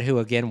Democrat who,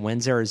 again,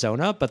 wins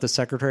Arizona, but the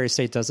Secretary of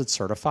State doesn't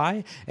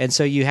certify? And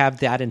so you have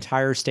that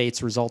entire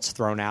state's results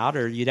thrown out,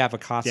 or you'd have a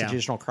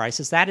constitutional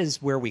crisis. That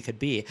is where we could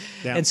be.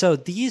 Yeah. And so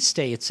these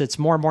states, it's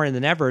more and more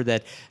than ever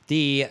that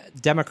the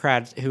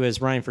Democrat who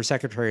is running for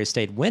Secretary of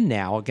State win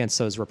now against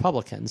those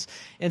Republicans.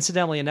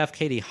 Incidentally enough,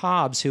 Katie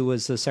Hobbs, who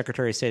was the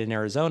Secretary of State in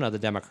Arizona, the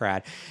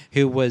Democrat,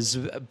 who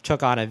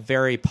took on a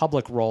very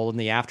public role in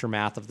the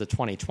aftermath of the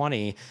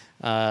 2020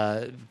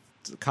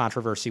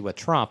 controversy with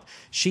Trump,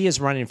 she is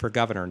running for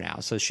governor now.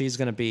 So she's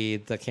going to be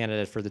the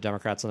candidate for the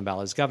Democrats on the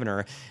ballot as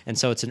governor. And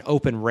so it's an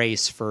open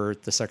race for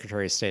the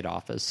Secretary of State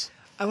office.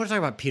 I want to talk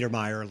about Peter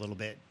Meijer a little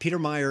bit. Peter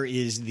Meijer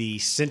is the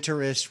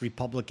centrist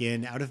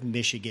Republican out of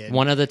Michigan.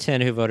 One of the 10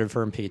 who voted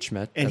for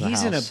impeachment. And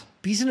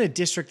he's in a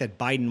district that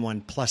Biden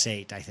won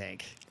 +8, I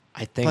think.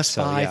 I think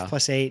so, +5,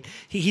 +8.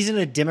 He's in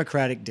a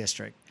Democratic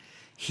district.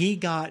 He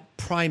got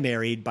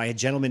primaried by a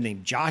gentleman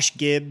named Josh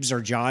Gibbs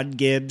or John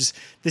Gibbs.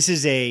 This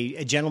is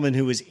a gentleman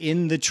who was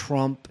in the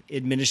Trump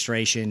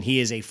administration. He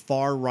is a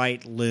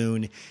far-right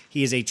loon.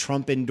 He is a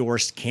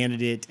Trump-endorsed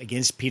candidate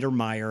against Peter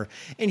Meijer,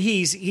 and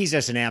he's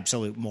just an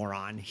absolute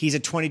moron. He's a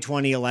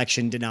 2020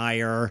 election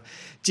denier.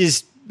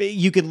 Just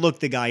you can look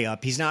the guy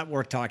up. He's not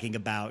worth talking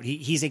about.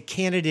 He's a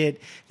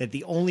candidate that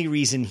the only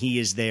reason he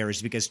is there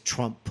is because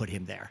Trump put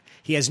him there.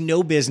 He has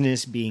no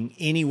business being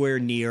anywhere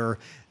near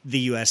the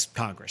U.S.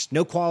 Congress.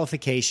 No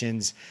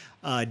qualifications,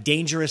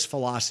 dangerous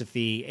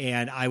philosophy,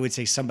 and I would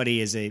say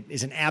somebody is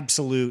an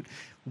absolute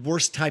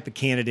worst type of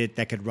candidate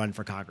that could run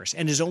for Congress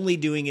and is only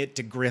doing it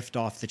to grift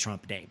off the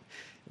Trump name.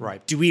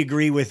 Right. Do we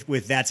agree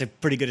with that's a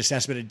pretty good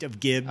assessment of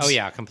Gibbs? Oh,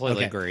 yeah,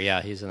 completely agree.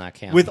 Yeah, he's in that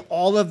camp. With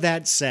all of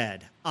that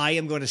said, I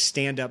am going to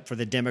stand up for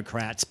the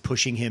Democrats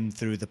pushing him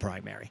through the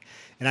primary.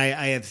 And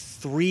I have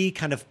three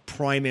kind of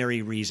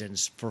primary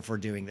reasons for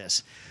doing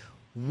this.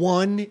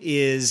 One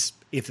is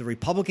if the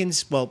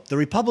Republicans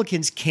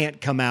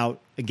can't come out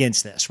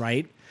against this,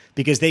 right?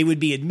 Because they would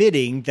be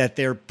admitting that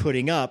they're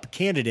putting up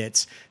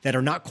candidates that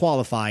are not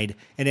qualified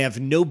and have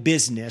no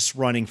business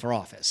running for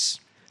office.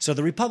 So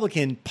the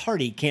Republican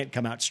Party can't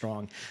come out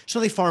strong.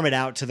 So they farm it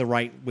out to the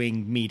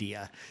right-wing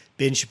media.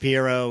 Ben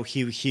Shapiro,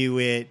 Hugh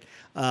Hewitt,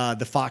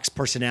 the Fox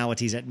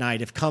personalities at night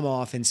have come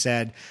off and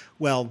said,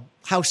 well,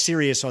 how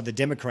serious are the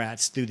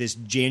Democrats through this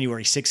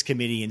January 6th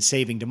committee in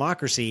saving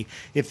democracy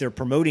if they're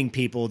promoting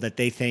people that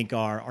they think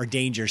are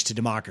dangers to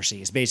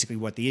democracy is basically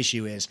what the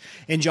issue is.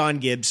 And John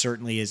Gibbs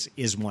certainly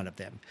is one of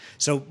them.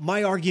 So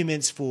my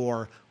arguments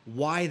for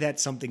why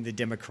that's something the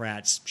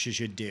Democrats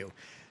should do.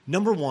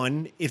 Number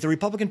one, if the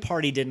Republican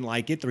Party didn't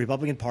like it, the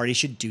Republican Party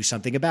should do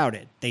something about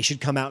it. They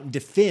should come out and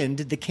defend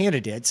the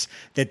candidates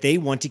that they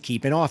want to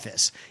keep in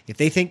office. If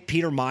they think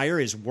Peter Meyer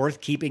is worth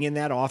keeping in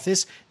that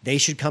office, they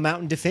should come out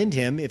and defend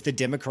him if the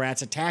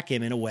Democrats attack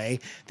him in a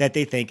way that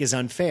they think is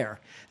unfair.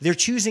 They're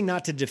choosing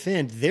not to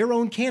defend their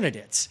own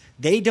candidates.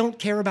 They don't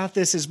care about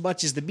this as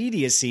much as the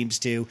media seems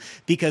to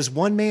because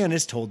one man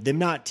has told them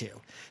not to.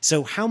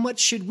 So how much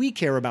should we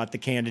care about the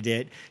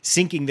candidate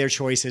sinking their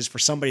choices for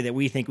somebody that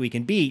we think we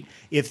can beat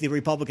if the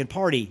Republican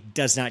Party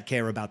does not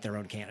care about their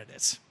own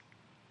candidates?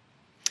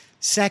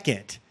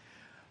 Second,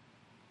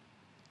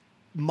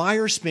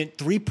 Meyer spent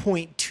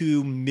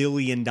 $3.2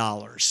 million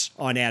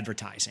on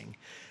advertising.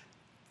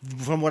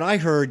 From what I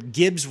heard,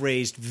 Gibbs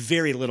raised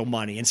very little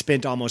money and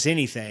spent almost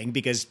anything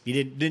because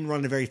he didn't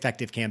run a very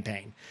effective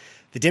campaign.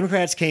 The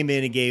Democrats came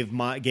in and gave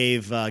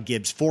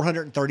Gibbs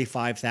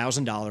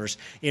 $435,000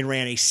 and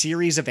ran a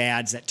series of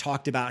ads that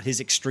talked about his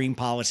extreme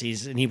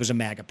policies, and he was a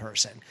MAGA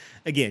person.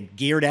 Again,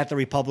 geared at the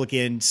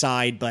Republican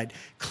side, but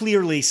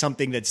clearly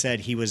something that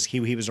said he was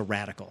a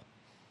radical.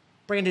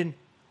 Brandon,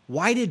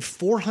 why did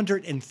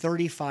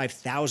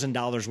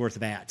 $435,000 worth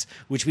of ads,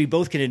 which we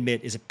both can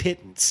admit is a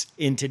pittance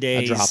in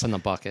today's... A drop in the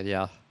bucket,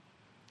 yeah.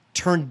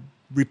 Turn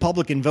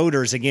Republican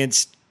voters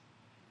against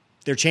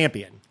their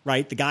champion,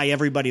 right? The guy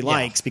everybody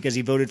likes because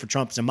he voted for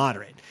Trump as a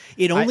moderate.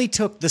 It only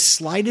took the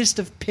slightest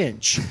of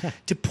pinch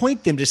to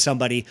point them to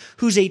somebody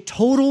who's a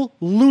total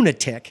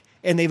lunatic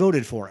and they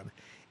voted for him.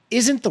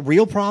 Isn't the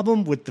real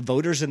problem with the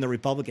voters in the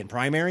Republican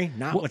primary,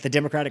 not what the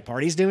Democratic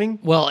Party's doing?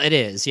 Well, it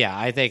is, yeah.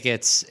 I think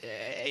it's,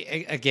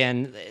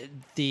 again,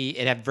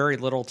 it had very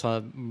little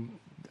to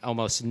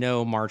almost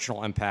no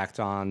marginal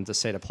impact on the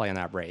state of play in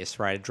that race,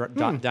 right?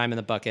 Dime in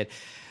the bucket.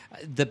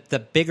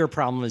 The bigger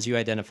problem, as you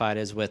identified,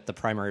 is with the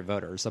primary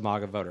voters, the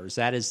MAGA voters.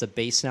 That is the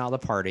base now of the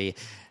party.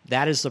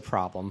 That is the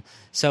problem.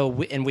 So,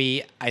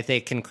 we I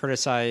think, can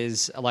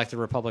criticize elected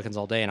Republicans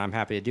all day, and I'm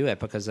happy to do it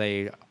because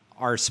they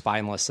are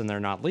spineless and they're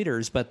not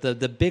leaders. But the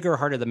bigger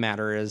heart of the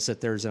matter is that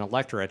there's an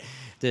electorate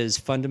that is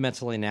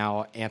fundamentally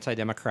now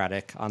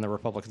anti-democratic on the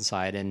Republican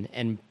side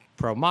and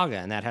pro-MAGA,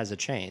 and that has a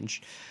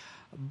change.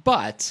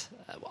 But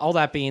all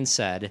that being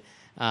said,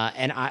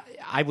 and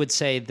I would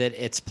say that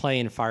it's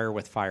playing fire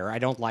with fire. I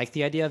don't like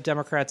the idea of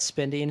Democrats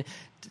spending.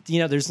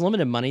 There's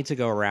limited money to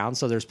go around,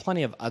 so there's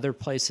plenty of other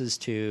places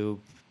to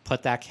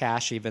put that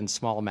cash, even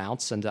small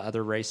amounts, into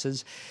other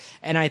races.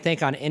 And I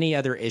think on any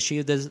other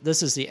issue,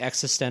 this is the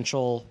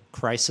existential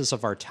crisis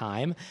of our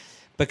time,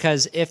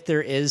 because if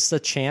there is the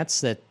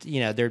chance that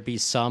there'd be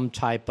some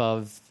type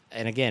of,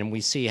 and again,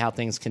 we see how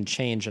things can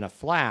change in a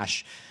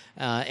flash,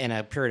 in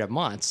a period of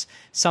months,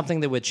 something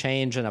that would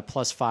change in a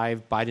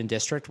 +5 Biden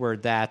district where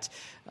that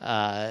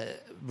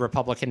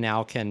Republican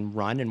now can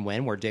run and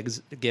win, where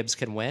Gibbs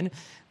can win,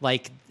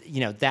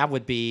 that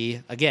would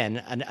be,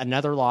 again,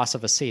 another loss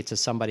of a seat to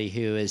somebody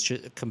who is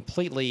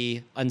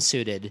completely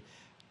unsuited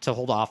to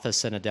hold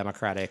office in a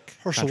Democratic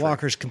Herschel country.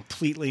 Walker's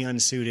completely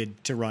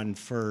unsuited to run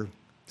for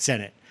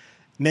Senate.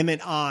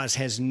 Mehmet Oz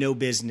has no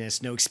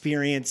business, no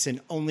experience,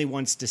 and only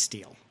wants to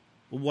steal.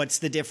 What's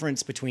the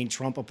difference between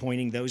Trump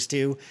appointing those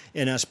two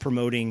and us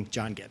promoting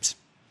John Gibbs?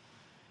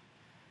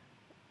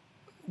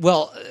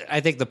 Well, I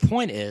think the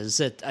point is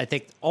that I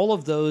think all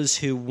of those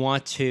who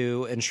want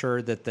to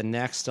ensure that the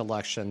next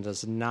election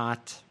does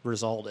not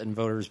result in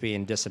voters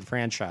being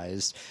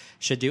disenfranchised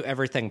should do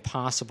everything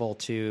possible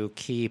to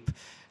keep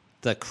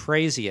the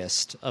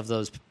craziest of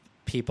those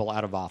people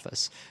out of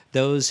office,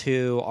 those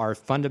who are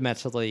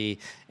fundamentally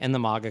in the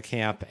MAGA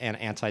camp and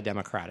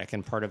anti-democratic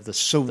and part of the.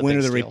 So when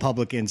are the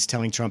Republicans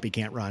telling Trump he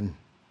can't run?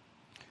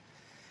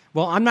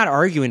 Well, I'm not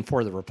arguing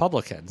for the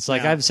Republicans.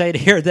 Like I'm saying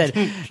here that,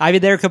 I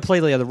mean, they're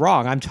completely in the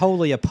wrong. I'm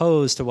totally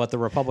opposed to what the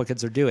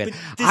Republicans are doing.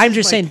 I'm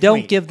just saying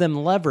don't give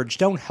them leverage.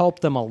 Don't help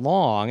them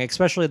along,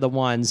 especially the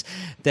ones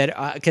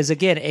that, because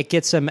again, it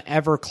gets them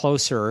ever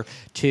closer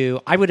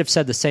to, I would have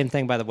said the same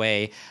thing, by the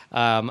way,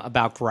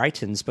 about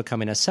Greitens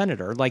becoming a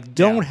senator. Like,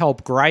 don't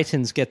help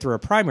Greitens get through a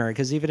primary,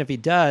 because even if he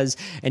does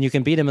and you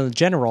can beat him in the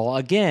general,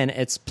 again,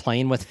 it's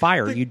playing with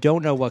fire. But you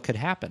don't know what could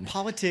happen.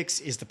 Politics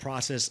is the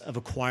process of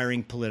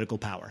acquiring political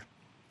power.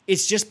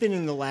 It's just been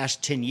in the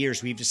last 10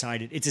 years we've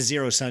decided it's a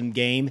zero-sum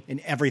game and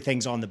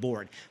everything's on the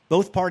board.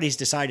 Both parties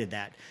decided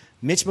that.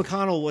 Mitch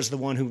McConnell was the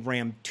one who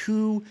rammed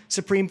 2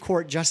 Supreme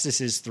Court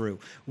justices through.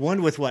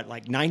 One with,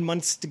 9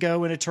 months to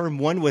go in a term?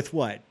 One with,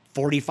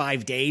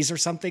 45 days or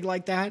something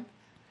like that?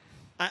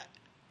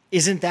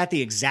 Isn't that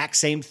the exact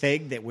same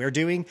thing that we're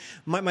doing?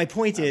 My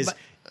point is,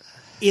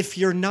 if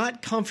you're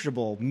not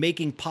comfortable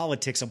making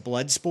politics a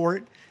blood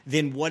sport,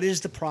 then what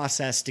is the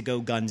process to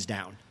go guns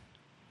down?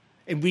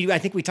 And I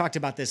think we talked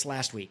about this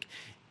last week.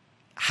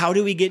 How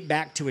do we get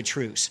back to a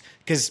truce?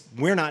 Because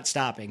we're not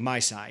stopping, my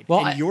side,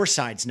 and your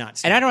side's not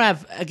stopping. And I don't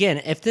have,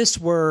 again, if this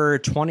were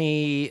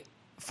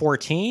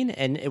 2014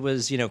 and it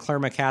was, Claire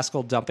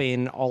McCaskill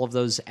dumping all of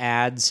those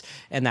ads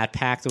and that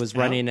PAC that was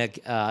running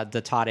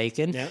the Todd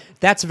Akin,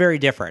 that's very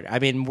different. I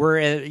mean,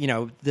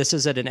 this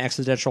isn't an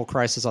existential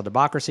crisis on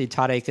democracy.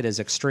 Todd Akin is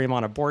extreme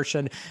on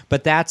abortion,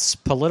 but that's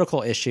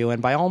political issue,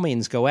 and by all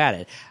means, go at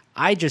it.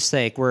 I just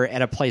think we're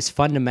at a place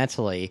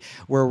fundamentally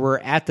where we're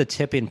at the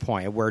tipping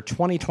point where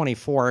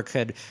 2024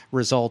 could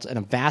result in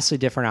a vastly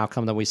different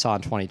outcome than we saw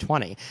in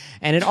 2020.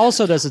 And it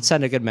also doesn't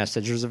send a good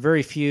message. There's a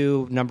very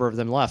few number of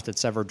them left.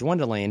 It's ever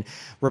dwindling.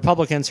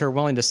 Republicans who are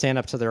willing to stand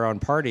up to their own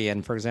party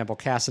and, for example,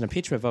 cast an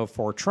impeachment vote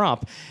for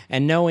Trump,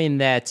 and knowing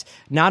that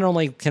not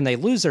only can they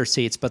lose their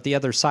seats, but the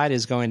other side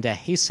is going to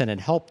hasten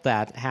and help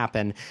that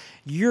happen.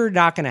 You're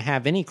not going to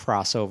have any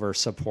crossover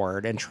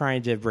support and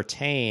trying to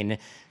retain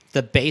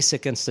the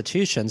basic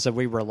institutions that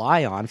we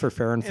rely on for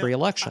fair and free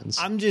elections.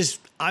 I'm just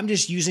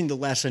using the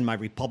lesson my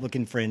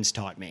Republican friends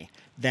taught me,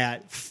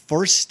 that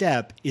first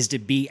step is to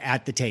be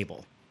at the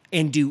table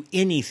and do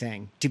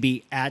anything to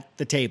be at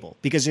the table.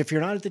 Because if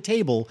you're not at the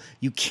table,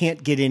 you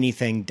can't get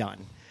anything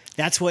done.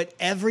 That's what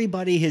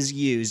everybody has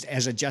used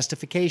as a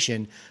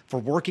justification for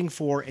working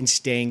for and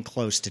staying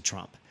close to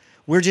Trump.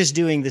 We're just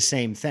doing the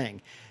same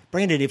thing.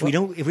 Brandon, if we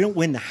don't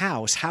win the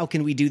House, how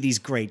can we do these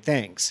great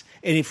things?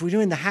 And if we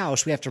win the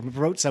House, we have to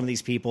promote some of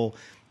these people,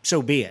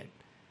 so be it.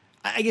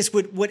 I guess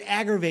what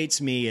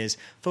aggravates me is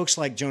folks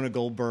like Jonah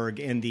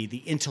Goldberg and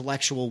the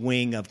intellectual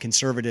wing of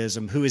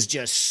conservatism who is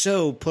just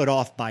so put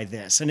off by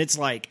this. And it's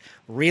like,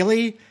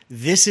 really?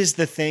 This is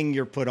the thing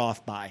you're put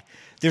off by?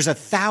 There's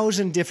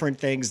 1,000 different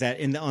things that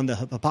on the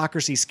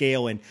hypocrisy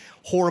scale and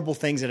horrible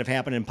things that have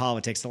happened in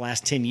politics the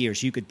last 10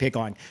 years you could pick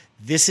on.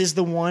 This is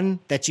the one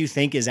that you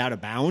think is out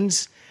of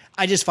bounds?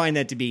 I just find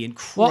that to be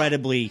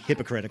incredibly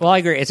hypocritical. Well, I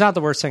agree. It's not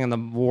the worst thing in the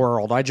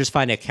world. I just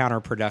find it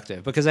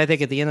counterproductive because I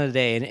think at the end of the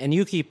day, and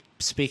you keep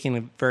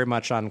speaking very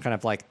much on kind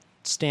of like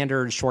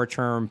standard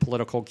short-term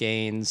political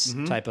gains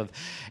type of,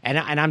 and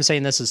I'm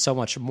saying this is so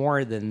much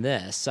more than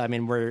this. I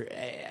mean,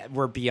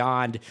 we're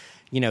beyond,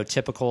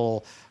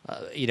 typical,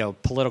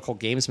 political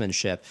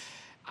gamesmanship.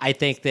 I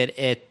think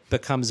that it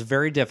becomes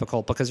very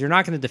difficult because you're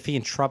not going to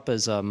defeat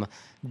Trumpism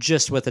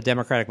just with a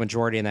Democratic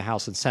majority in the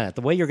House and Senate.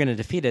 The way you're going to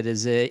defeat it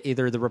is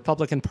either the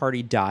Republican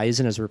Party dies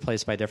and is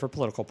replaced by a different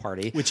political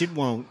party. Which it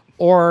won't.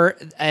 Or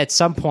at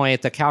some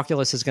point, the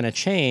calculus is going to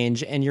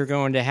change and you're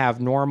going to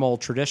have normal,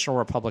 traditional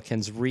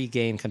Republicans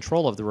regain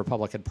control of the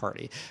Republican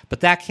Party.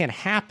 But that can't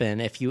happen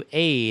if you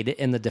aid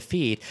in the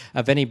defeat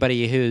of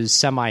anybody who's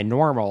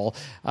semi-normal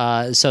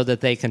so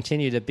that they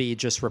continue to be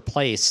just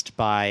replaced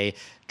by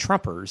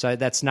Trumpers.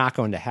 That's not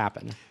going to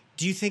happen.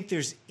 Do you think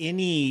there's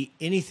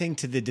anything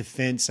to the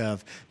defense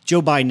of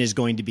Joe Biden is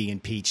going to be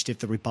impeached if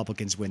the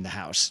Republicans win the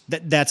House?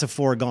 That's a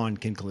foregone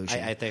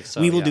conclusion. I think so.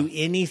 We will do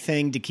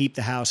anything to keep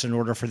the House in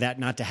order for that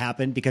not to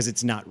happen because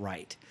it's not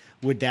right.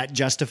 Would that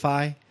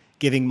justify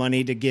giving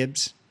money to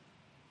Gibbs?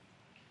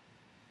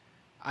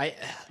 I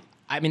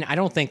mean, I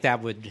don't think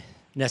that would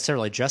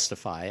necessarily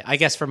justify. I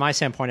guess from my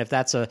standpoint, if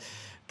that's a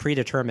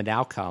predetermined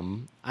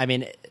outcome, I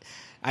mean,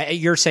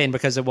 you're saying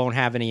because it won't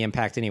have any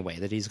impact anyway,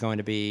 that he's going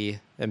to be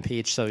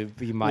impeached, so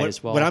you might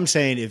as well. What I'm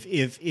saying,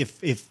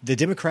 if the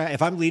Democrat,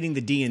 if I'm leading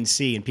the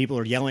DNC and people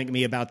are yelling at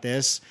me about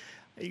this,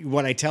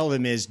 what I tell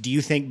them is, do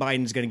you think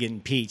Biden's going to get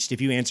impeached? If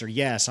you answer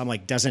yes, I'm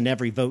like, doesn't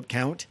every vote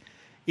count?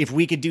 If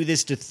we could do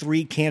this to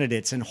 3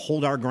 candidates and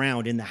hold our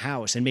ground in the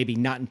House and maybe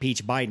not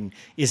impeach Biden,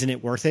 isn't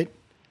it worth it?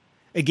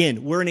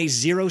 Again, we're in a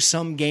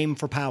zero-sum game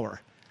for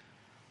power.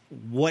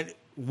 What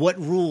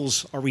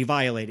rules are we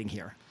violating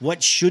here?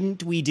 What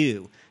shouldn't we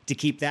do to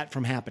keep that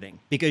from happening?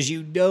 Because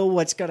you know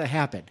what's going to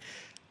happen.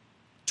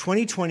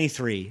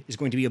 2023 is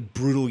going to be a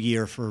brutal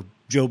year for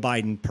Joe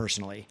Biden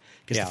personally.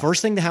 Because the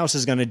first thing the House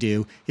is going to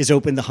do is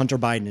open the Hunter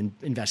Biden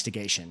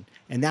investigation.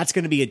 And that's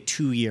going to be a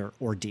 2-year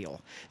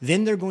ordeal.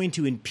 Then they're going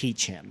to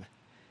impeach him.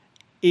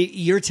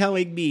 You're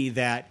telling me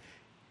that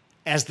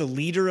as the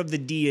leader of the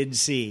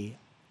DNC,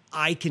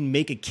 I can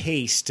make a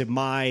case to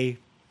my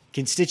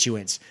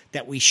constituents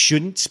that we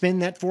shouldn't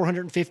spend that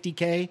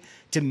 $450K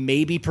to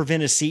maybe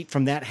prevent a seat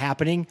from that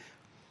happening,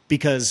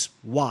 because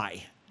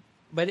why?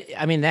 But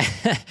I mean,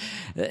 that,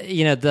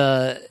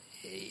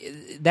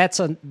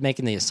 that's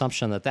making the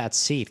assumption that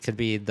seat could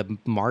be the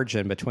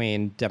margin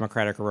between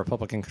Democratic or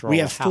Republican control. We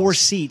have of the House. 4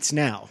 seats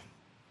now.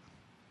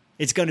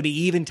 It's going to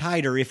be even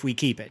tighter if we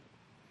keep it.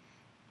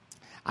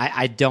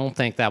 I don't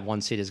think that one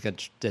seat is going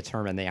to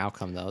determine the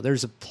outcome, though.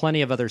 There's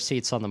plenty of other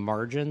seats on the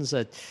margins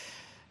that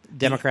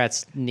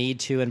Democrats need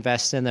to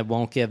invest in that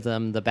won't give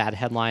them the bad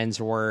headlines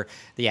or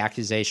the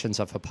accusations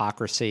of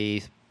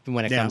hypocrisy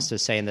when it comes to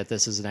saying that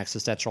this is an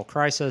existential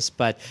crisis,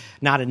 but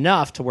not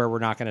enough to where we're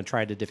not going to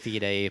try to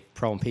defeat a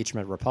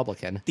pro-impeachment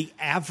Republican. The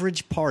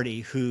average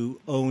party who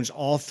owns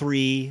all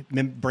 3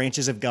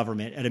 branches of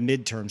government at a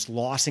midterms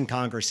loss in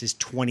Congress is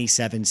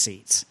 27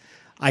 seats.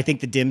 I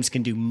think the Dems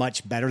can do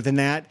much better than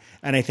that,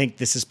 and I think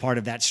this is part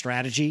of that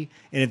strategy.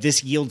 And if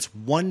this yields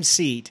 1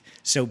 seat,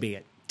 so be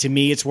it. To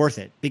me, it's worth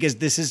it, because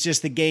this is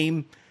just the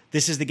game.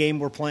 This is the game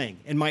we're playing.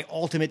 And my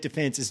ultimate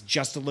defense is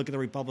just to look at the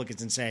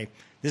Republicans and say,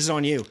 this is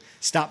on you.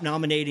 Stop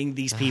nominating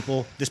these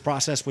people. This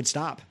process would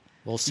stop.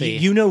 We'll see.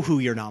 You know who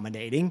you're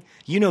nominating.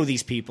 You know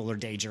these people are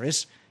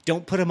dangerous.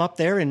 Don't put them up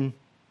there, and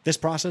this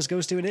process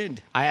goes to an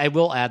end. I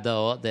will add,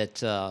 though,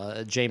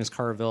 that James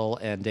Carville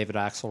and David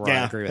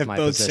Axelrod agree with my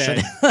both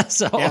position.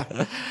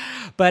 Yeah.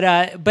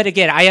 But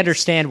again, I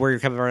understand where you're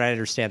coming from. I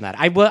understand that.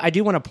 I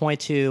do want to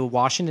point to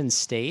Washington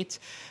State.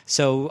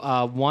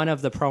 So one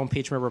of the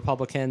pro-impeachment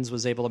Republicans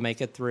was able to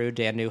make it through,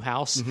 Dan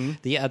Newhouse. Mm-hmm.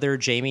 The other,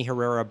 Jamie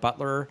Herrera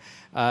Butler.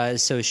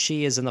 So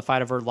she is in the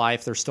fight of her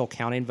life. They're still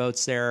counting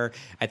votes there.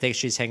 I think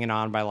she's hanging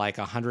on by like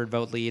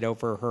 100-vote lead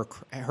over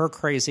her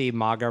crazy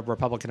MAGA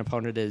Republican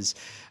opponent.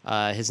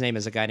 His name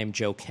is a guy named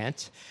Joe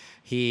Kent.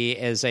 He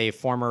is a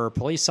former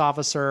police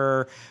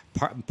officer,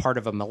 part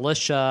of a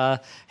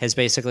militia, has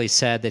basically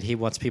said that he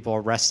wants people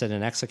arrested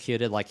and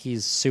executed. Like,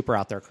 he's super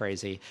out there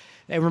crazy.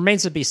 It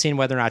remains to be seen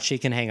whether or not she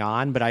can hang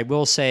on, but I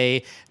will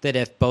say that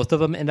if both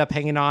of them end up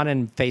hanging on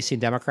and facing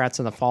Democrats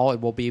in the fall,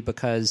 it will be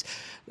because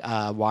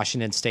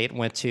Washington State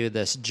went to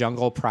this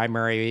jungle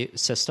primary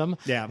system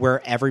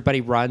where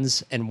everybody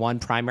runs in one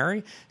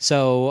primary.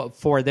 So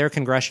for their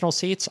congressional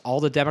seats, all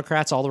the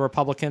Democrats, all the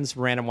Republicans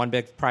ran in one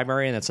big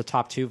primary, and it's the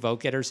top 2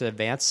 vote getters that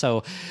advance.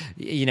 So,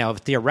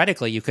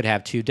 theoretically, you could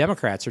have 2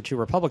 Democrats or 2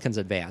 Republicans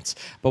advance.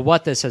 But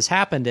what this has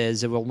happened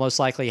is it will most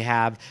likely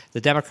have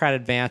the Democrat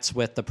advance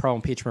with the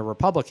pro-impeachment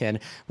Republican,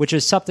 which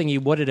is something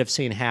you wouldn't have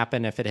seen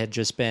happen if it had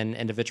just been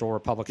individual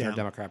Republican or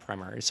Democrat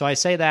primaries. So I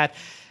say that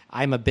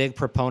I'm a big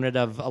proponent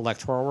of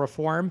electoral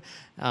reform,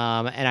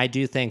 and I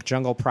do think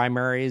jungle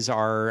primaries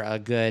are a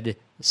good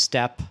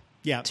step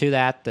to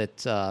that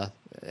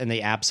in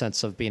the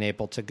absence of being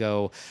able to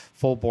go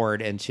full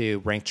board into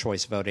ranked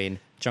choice voting,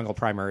 jungle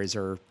primaries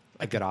are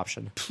a good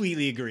option.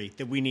 Completely agree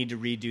that we need to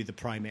redo the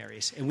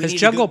primaries. Because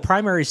jungle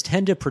primaries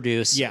tend to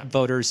produce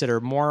voters that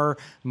are more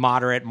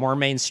moderate, more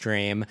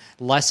mainstream,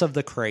 less of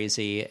the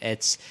crazy.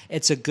 It's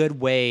a good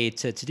way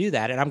to do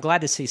that. And I'm glad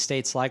to see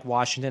states like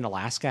Washington,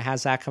 Alaska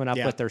has that coming up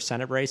with their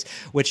Senate race,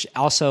 which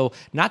also,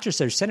 not just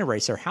their Senate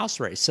race, their House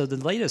race. So the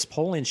latest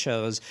polling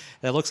shows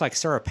that it looks like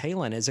Sarah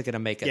Palin isn't going to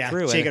make it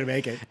through. She's going to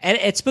make it. And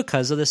it's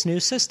because of this new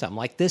system.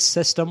 Like, this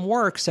system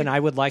works, and I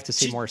would like to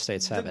see more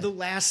states have it. The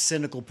last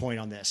cynical point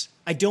on this,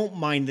 I don't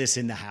mind this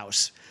in the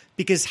House,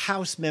 because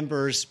House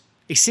members,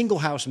 a single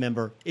House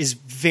member is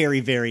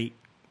very, very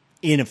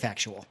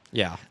ineffectual.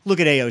 Yeah. Look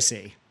at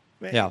AOC.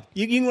 Yeah.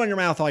 You can run your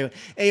mouth all you want.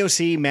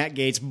 AOC, Matt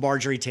Gaetz,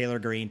 Marjorie Taylor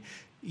Greene.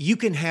 You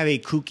can have a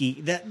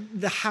kooky.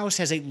 The House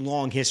has a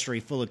long history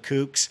full of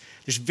kooks.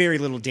 There's very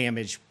little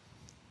damage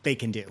they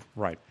can do.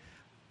 Right.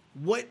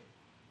 What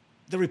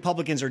the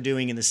Republicans are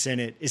doing in the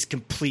Senate is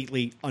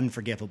completely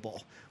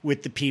unforgivable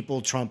with the people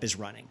Trump is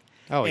running.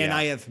 And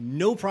I have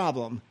no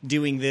problem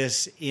doing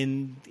this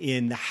in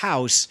the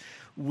House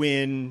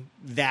when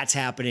that's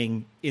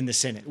happening in the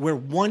Senate, where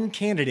one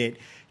senator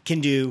can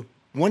do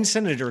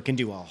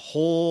a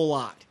whole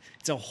lot.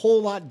 It's a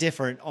whole lot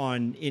different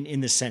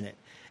in the Senate.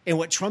 And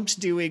what Trump's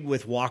doing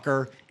with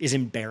Walker is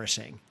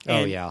embarrassing.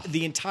 And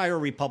the entire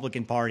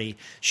Republican Party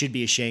should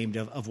be ashamed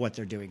of what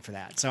they're doing for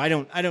that. So I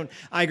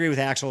agree with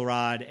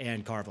Axelrod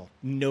and Carville.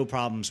 No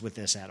problems with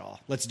this at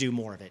all. Let's do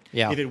more of it.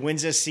 Yeah. If it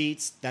wins us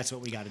seats, that's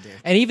what we got to do.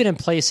 And even in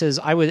places,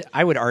 I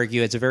would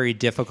argue it's very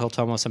difficult,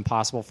 almost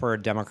impossible for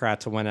a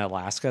Democrat to win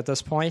Alaska at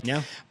this point.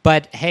 Yeah.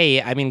 But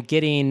hey, I mean,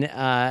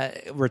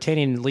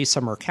 retaining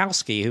Lisa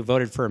Murkowski, who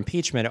voted for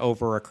impeachment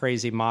over a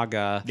crazy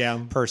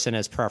MAGA person,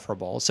 is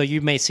preferable. So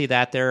you may see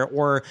that there.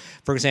 Or,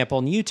 for example,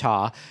 in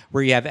Utah,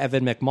 where you have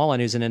Evan McMullin,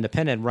 who's an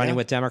independent, running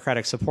with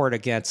Democratic support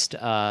against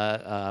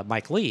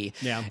Mike Lee.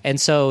 Yeah. And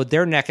so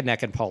they're neck and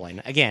neck in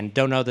polling. Again,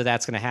 don't know that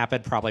that's going to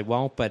happen, probably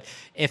won't. But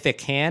if it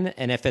can,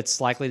 and if it's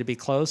likely to be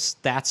close,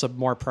 that's a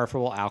more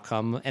preferable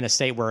outcome in a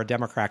state where a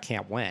Democrat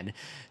can't win.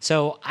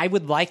 So I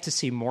would like to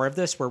see more of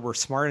this, where we're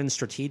smart and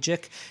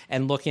strategic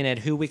and looking at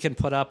who we can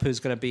put up, who's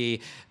going to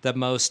be the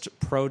most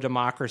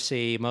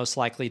pro-democracy, most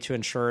likely to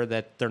ensure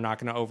that they're not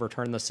going to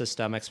overturn the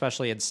system,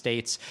 especially in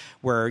states states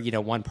where,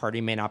 one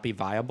party may not be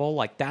viable.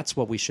 Like, that's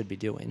what we should be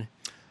doing.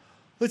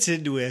 Let's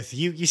end with,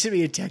 you sent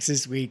me a text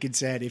this week and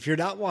said, if you're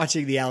not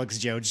watching the Alex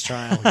Jones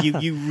trial,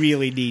 you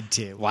really need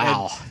to.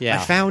 Wow. And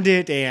yeah. I found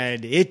it,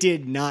 and it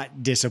did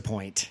not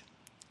disappoint.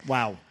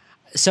 Wow.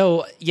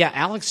 So,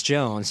 Alex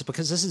Jones,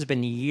 because this has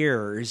been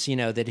years,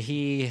 that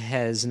he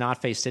has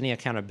not faced any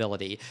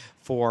accountability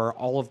for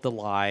all of the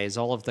lies,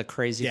 all of the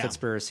crazy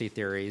conspiracy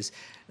theories.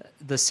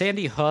 The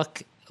Sandy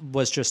Hook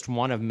was just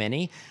one of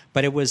many,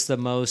 but it was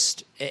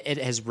it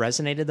has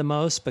resonated the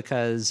most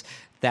because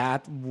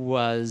that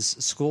was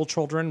school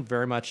children,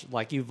 very much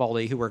like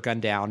Uvalde, who were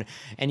gunned down.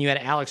 And you had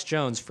Alex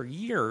Jones for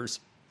years,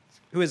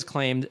 who has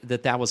claimed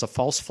that that was a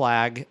false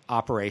flag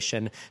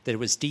operation, that it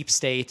was deep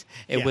state.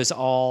 It was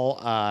all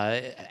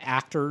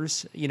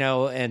actors,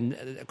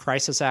 and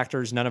crisis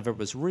actors. None of it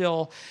was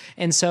real.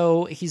 And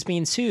so he's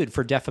being sued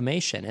for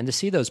defamation. And to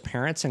see those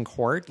parents in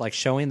court, like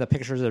showing the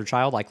pictures of their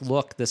child, like,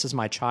 look, this is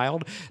my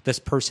child. This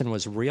person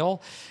was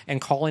real, and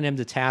calling him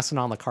to task and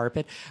on the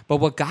carpet. But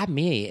what got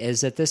me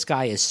is that this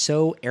guy is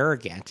so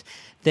arrogant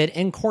that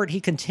in court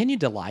he continued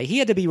to lie. He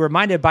had to be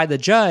reminded by the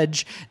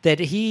judge that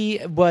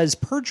he was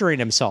perjuring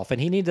himself and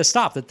he needed to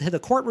stop. That the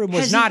courtroom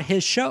was not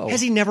his show.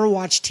 Has he never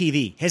watched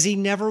TV? Has he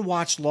never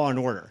watched Law and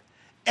Order?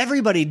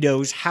 Everybody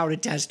knows how to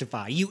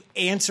testify. You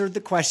answer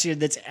the question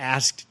that's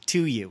asked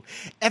to you.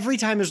 Every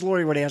time his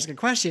lawyer would ask a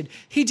question,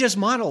 he'd just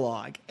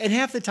monologue. And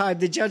half the time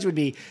the judge would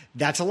be,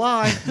 that's a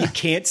lie. You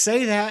can't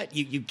say that.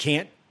 You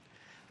can't.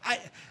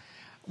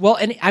 Well,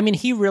 and I mean,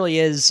 he really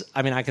is.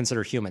 I mean, I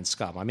consider human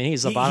scum. I mean,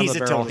 he's the bottom of the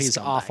barrel. He's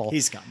awful.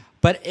 He's scum.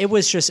 But it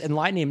was just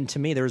enlightening to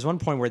me. There was one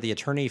point where the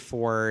attorney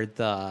for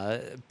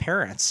the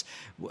parents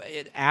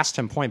asked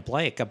him point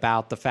blank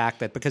about the fact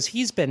that because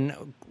he's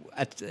been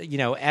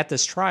at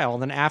this trial,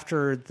 and then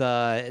after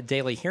the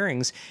daily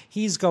hearings,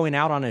 he's going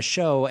out on his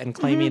show and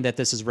claiming that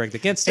this is rigged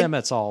against him.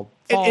 It's all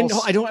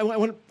false. And I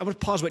want to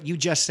pause what you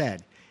just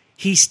said.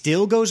 He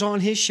still goes on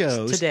his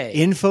shows, today,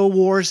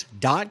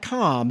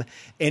 Infowars.com,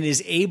 and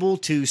is able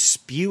to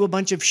spew a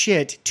bunch of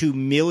shit to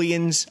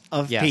millions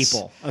of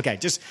people. Okay,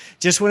 just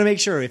want to make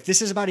sure, if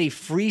this is about a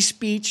free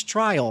speech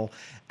trial,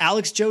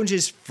 Alex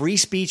Jones's free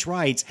speech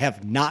rights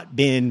have not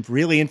been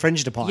really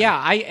infringed upon. Yeah,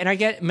 I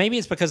get, maybe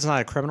it's because it's not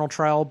a criminal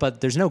trial,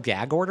 but there's no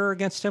gag order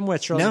against him,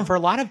 which for a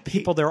lot of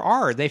people there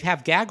are. They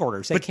have gag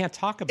orders. They can't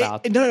talk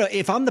about. No.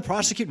 If I'm the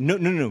prosecutor,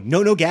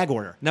 no gag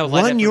order. No,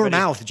 run your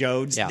mouth,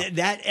 Jones. Yeah.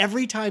 That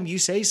every time you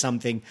say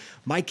something,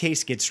 my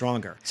case gets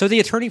stronger. So the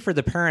attorney for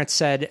the parents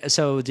said,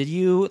 so did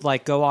you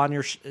go on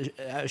your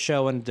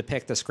show and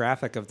depict this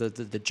graphic of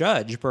the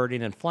judge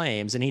burning in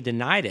flames? And he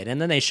denied it. And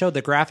then they showed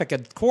the graphic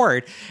at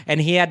court, and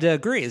he had to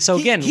agree. So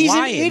again, he's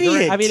lying. An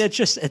idiot. I mean,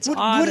 it's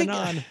on and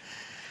on.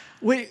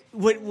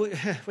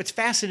 What's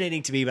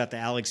fascinating to me about the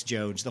Alex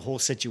Jones, the whole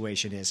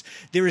situation is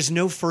there is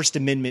no First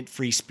Amendment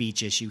free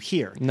speech issue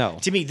here. No.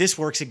 To me, this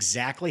works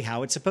exactly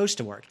how it's supposed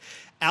to work.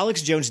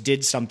 Alex Jones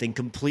did something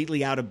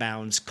completely out of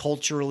bounds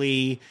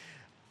culturally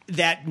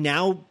that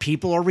now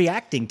people are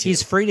reacting to.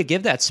 He's free to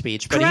give that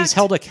speech, but Correct. he's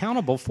held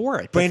accountable for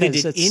it. Brandon,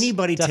 did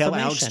anybody tell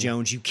Alex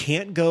Jones you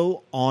can't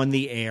go on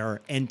the air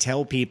and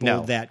tell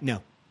people that?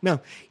 No,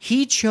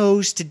 he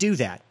chose to do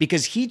that.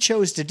 Because he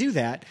chose to do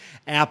that,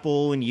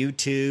 Apple and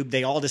YouTube,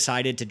 they all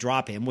decided to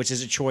drop him, which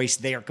is a choice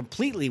they are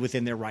completely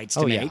within their rights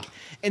to make.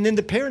 And then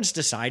the parents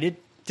decided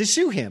to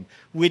sue him,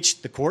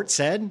 which the court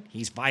said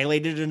he's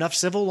violated enough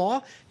civil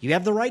law. You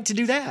have the right to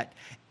do that.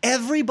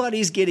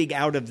 Everybody's getting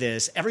out of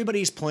this.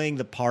 Everybody's playing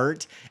the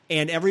part,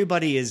 and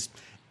everybody is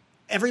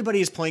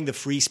playing the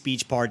free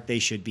speech part they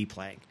should be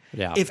playing.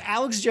 Yeah. If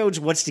Alex Jones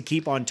wants to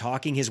keep on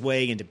talking his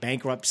way into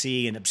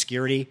bankruptcy and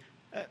obscurity,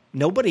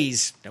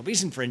 nobody's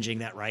infringing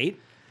that right.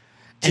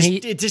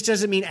 It just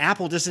doesn't mean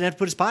Apple doesn't have to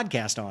put his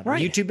podcast on.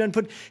 Right. Or YouTube doesn't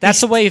put. That's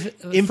the way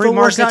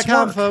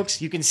Infowars.com,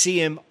 folks. You can see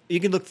him.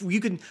 You can look.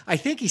 I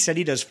think he said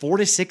he does 4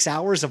 to 6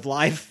 hours of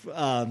live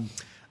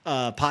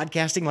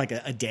podcasting like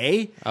a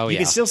day. You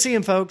can still see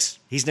him, folks.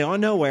 He's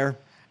on nowhere.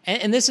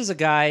 And this is a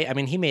guy, I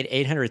mean, he made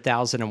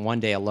 $800,000 in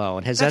one day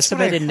alone. His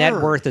estimated net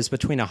worth is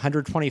between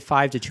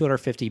 $125 to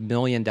 $250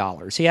 million.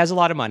 He has a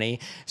lot of money.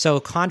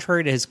 So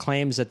contrary to his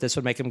claims that this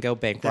would make him go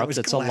bankrupt,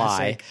 it's classic. a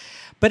lie.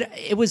 But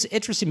it was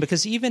interesting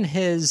because even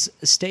his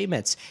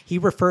statements, he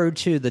referred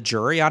to the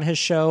jury on his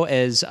show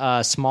as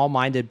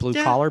small-minded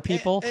blue-collar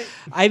people.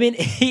 I mean,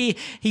 he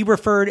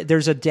referred,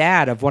 there's a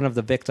dad of one of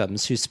the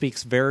victims who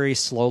speaks very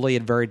slowly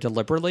and very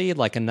deliberately,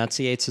 like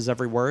enunciates his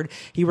every word.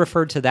 He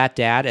referred to that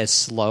dad as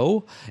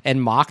slow and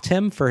mocked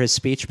him for his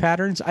speech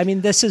patterns. I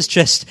mean, this is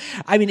just,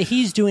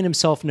 he's doing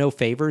himself no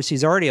favors.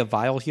 He's already a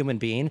vile human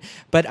being.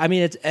 But, I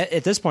mean,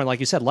 at this point, like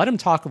you said, let him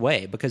talk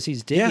away because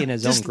he's digging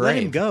his own grave.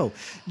 Let him go.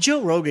 Joe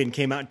Rogan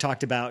came out and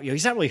talked about,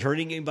 he's not really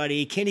hurting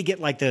anybody. Can he get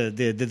like the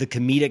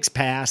comedics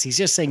pass? He's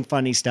just saying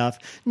funny stuff.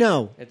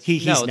 No,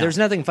 he's not. There's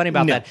nothing funny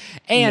about that.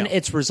 And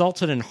it's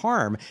resulted in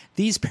harm.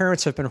 These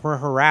parents have been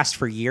harassed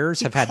for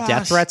years, have had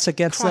death threats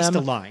against them. Crossed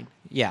the line.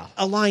 Yeah.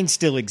 A line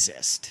still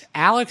exists.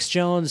 Alex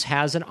Jones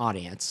has an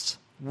audience.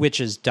 which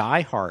is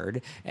Die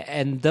Hard,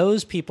 and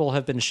those people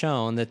have been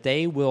shown that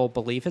they will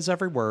believe his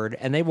every word,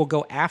 and they will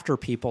go after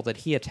people that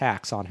he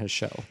attacks on his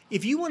show.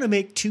 If you want to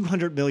make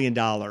 $200 million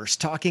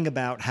talking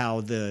about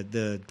how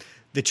the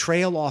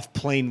trail off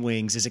plane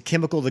wings is a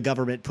chemical the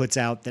government puts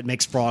out that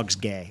makes frogs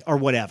gay or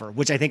whatever,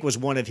 which I think was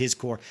one of his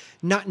core.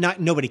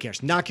 Nobody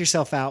cares. Knock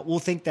yourself out. We'll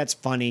think that's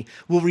funny.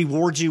 We'll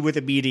reward you with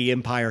a media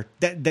empire.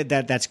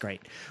 That's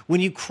great. When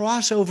you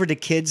cross over to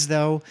kids,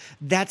 though,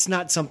 that's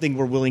not something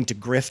we're willing to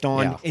grift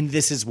on, Yeah. and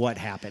this is what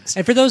happens.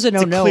 And for those that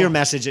it's don't know, a clear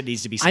message that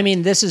needs to be sent. I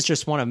mean, this is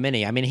just one of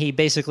many. I mean, he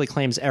basically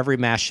claims every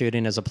mass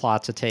shooting is a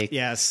plot to take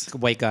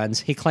weight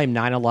guns. He claimed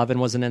 9/11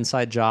 was an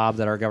inside job,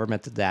 that our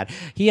government did that.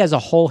 He has a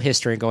whole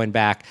history going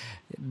back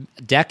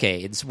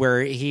decades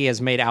where he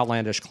has made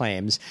outlandish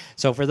claims.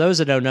 So for those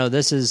that don't know,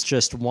 this is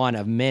just one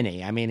of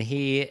many. I mean,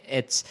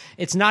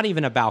 it's not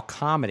even about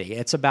comedy.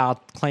 It's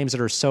about claims that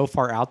are so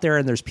far out there,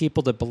 and there's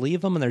people that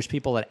believe them, and there's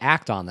people that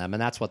act on them,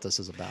 and that's what this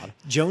is about.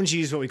 Jones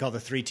used what we call the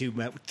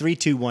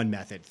 3-2-1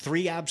 method.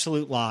 3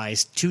 absolute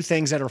lies, 2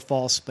 things that are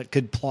false but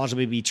could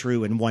plausibly be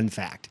true, and 1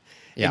 fact.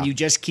 Yeah. And you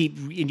just keep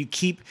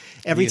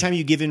every time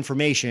you give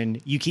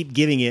information, you keep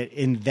giving it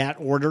in that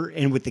order,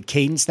 and with the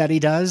cadence that he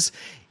does,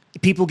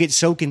 people get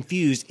so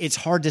confused, it's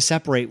hard to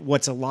separate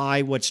what's a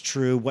lie, what's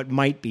true, what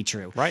might be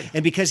true. Right.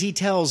 And because he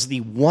tells the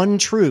one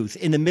truth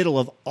in the middle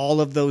of all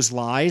of those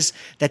lies,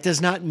 that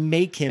does not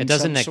make him. It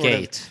doesn't some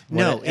negate.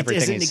 Sort of, it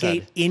doesn't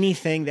negate said.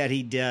 anything that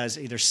he does,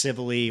 either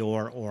civilly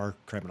or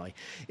criminally.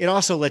 It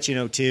also lets you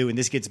know, too, and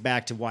this gets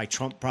back to why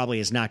Trump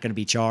probably is not going to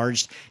be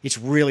charged. It's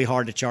really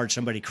hard to charge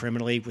somebody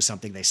criminally with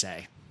something they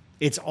say.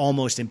 It's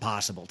almost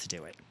impossible to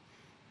do it.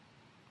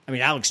 I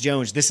mean, Alex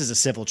Jones, this is a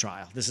civil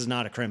trial. This is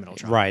not a criminal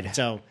trial. Right.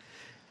 So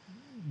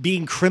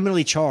being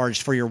criminally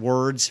charged for your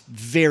words,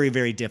 very,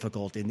 very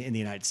difficult in the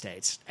United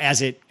States,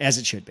 as it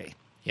should be.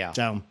 Yeah.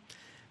 So,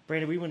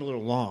 Brandon, we went a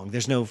little long.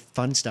 There's no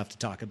fun stuff to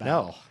talk about.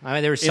 No. I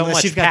mean, there was so Unless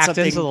much you've got packed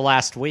something- into the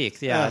last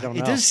week. Yeah, I don't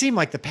know. It does seem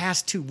like the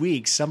past 2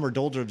 weeks, summer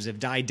doldrums have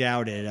died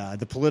down, and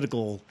the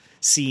political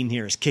scene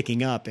here is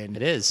kicking up. And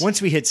It is.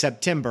 Once we hit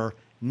September,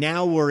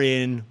 now we're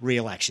in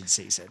re-election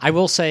season. I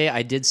will say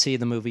I did see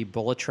the movie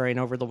Bullet Train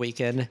over the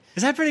weekend.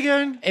 Is that pretty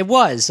good? It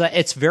was.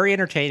 It's very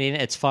entertaining.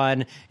 It's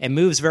fun. It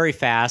moves very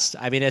fast.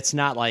 I mean, it's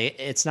not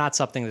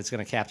something that's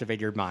going to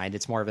captivate your mind.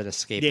 It's more of an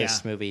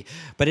escapist movie.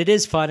 But it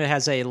is fun. It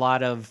has a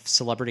lot of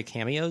celebrity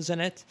cameos in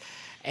it.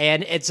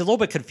 And it's a little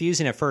bit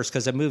confusing at first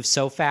because it moves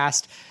so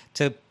fast.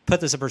 To put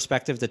this in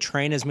perspective, the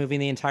train is moving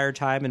the entire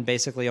time, and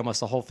basically almost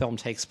the whole film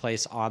takes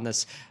place on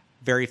this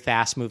very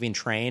fast-moving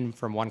train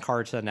from one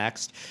car to the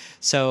next.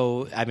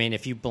 So, I mean,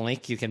 if you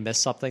blink, you can miss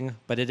something,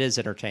 but it is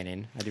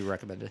entertaining. I do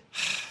recommend it.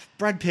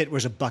 Brad Pitt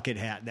wears a bucket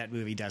hat in that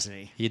movie, doesn't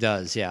he? He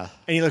does, yeah.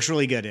 And he looks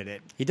really good in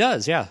it. He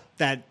does, yeah.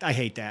 I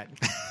hate that.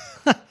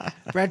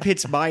 Brad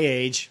Pitt's my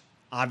age,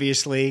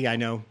 obviously. I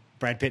know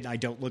Brad Pitt and I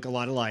don't look a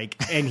lot alike,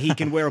 and he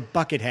can wear a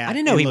bucket hat. I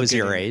didn't know he was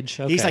your age.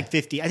 Okay. He's like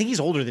 50. I think he's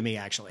older than me,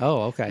 actually.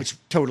 Oh, okay. Which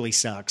totally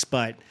sucks.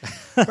 But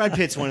Brad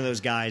Pitt's one of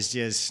those guys,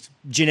 just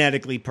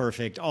genetically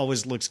perfect,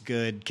 always looks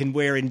good, can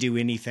wear and do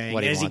anything.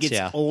 What he As wants, he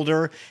gets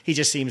older, he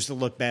just seems to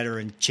look better,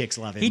 and chicks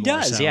love him. He more,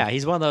 does, so. yeah.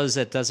 He's one of those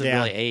that doesn't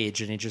really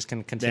age, and he just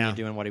can continue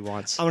doing what he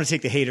wants. I want to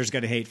take the haters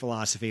gonna hate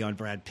philosophy on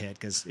Brad Pitt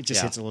because it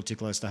just hits a little too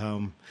close to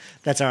home.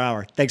 That's our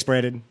hour. Thanks,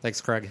 Brandon. Thanks,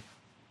 Craig.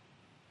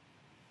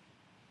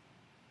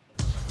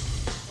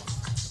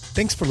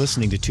 Thanks for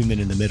listening to 2 Men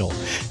in the Middle.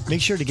 Make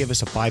sure to give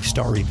us a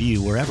 5-star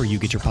review wherever you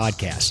get your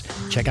podcasts.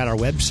 Check out our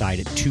website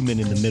at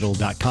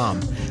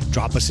 2meninthemiddle.com.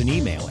 Drop us an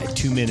email at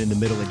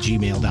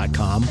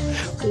 2meninthemiddle@gmail.com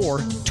or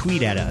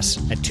tweet at us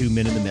at 2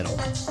 Men in the Middle.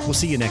 We'll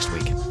see you next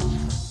week.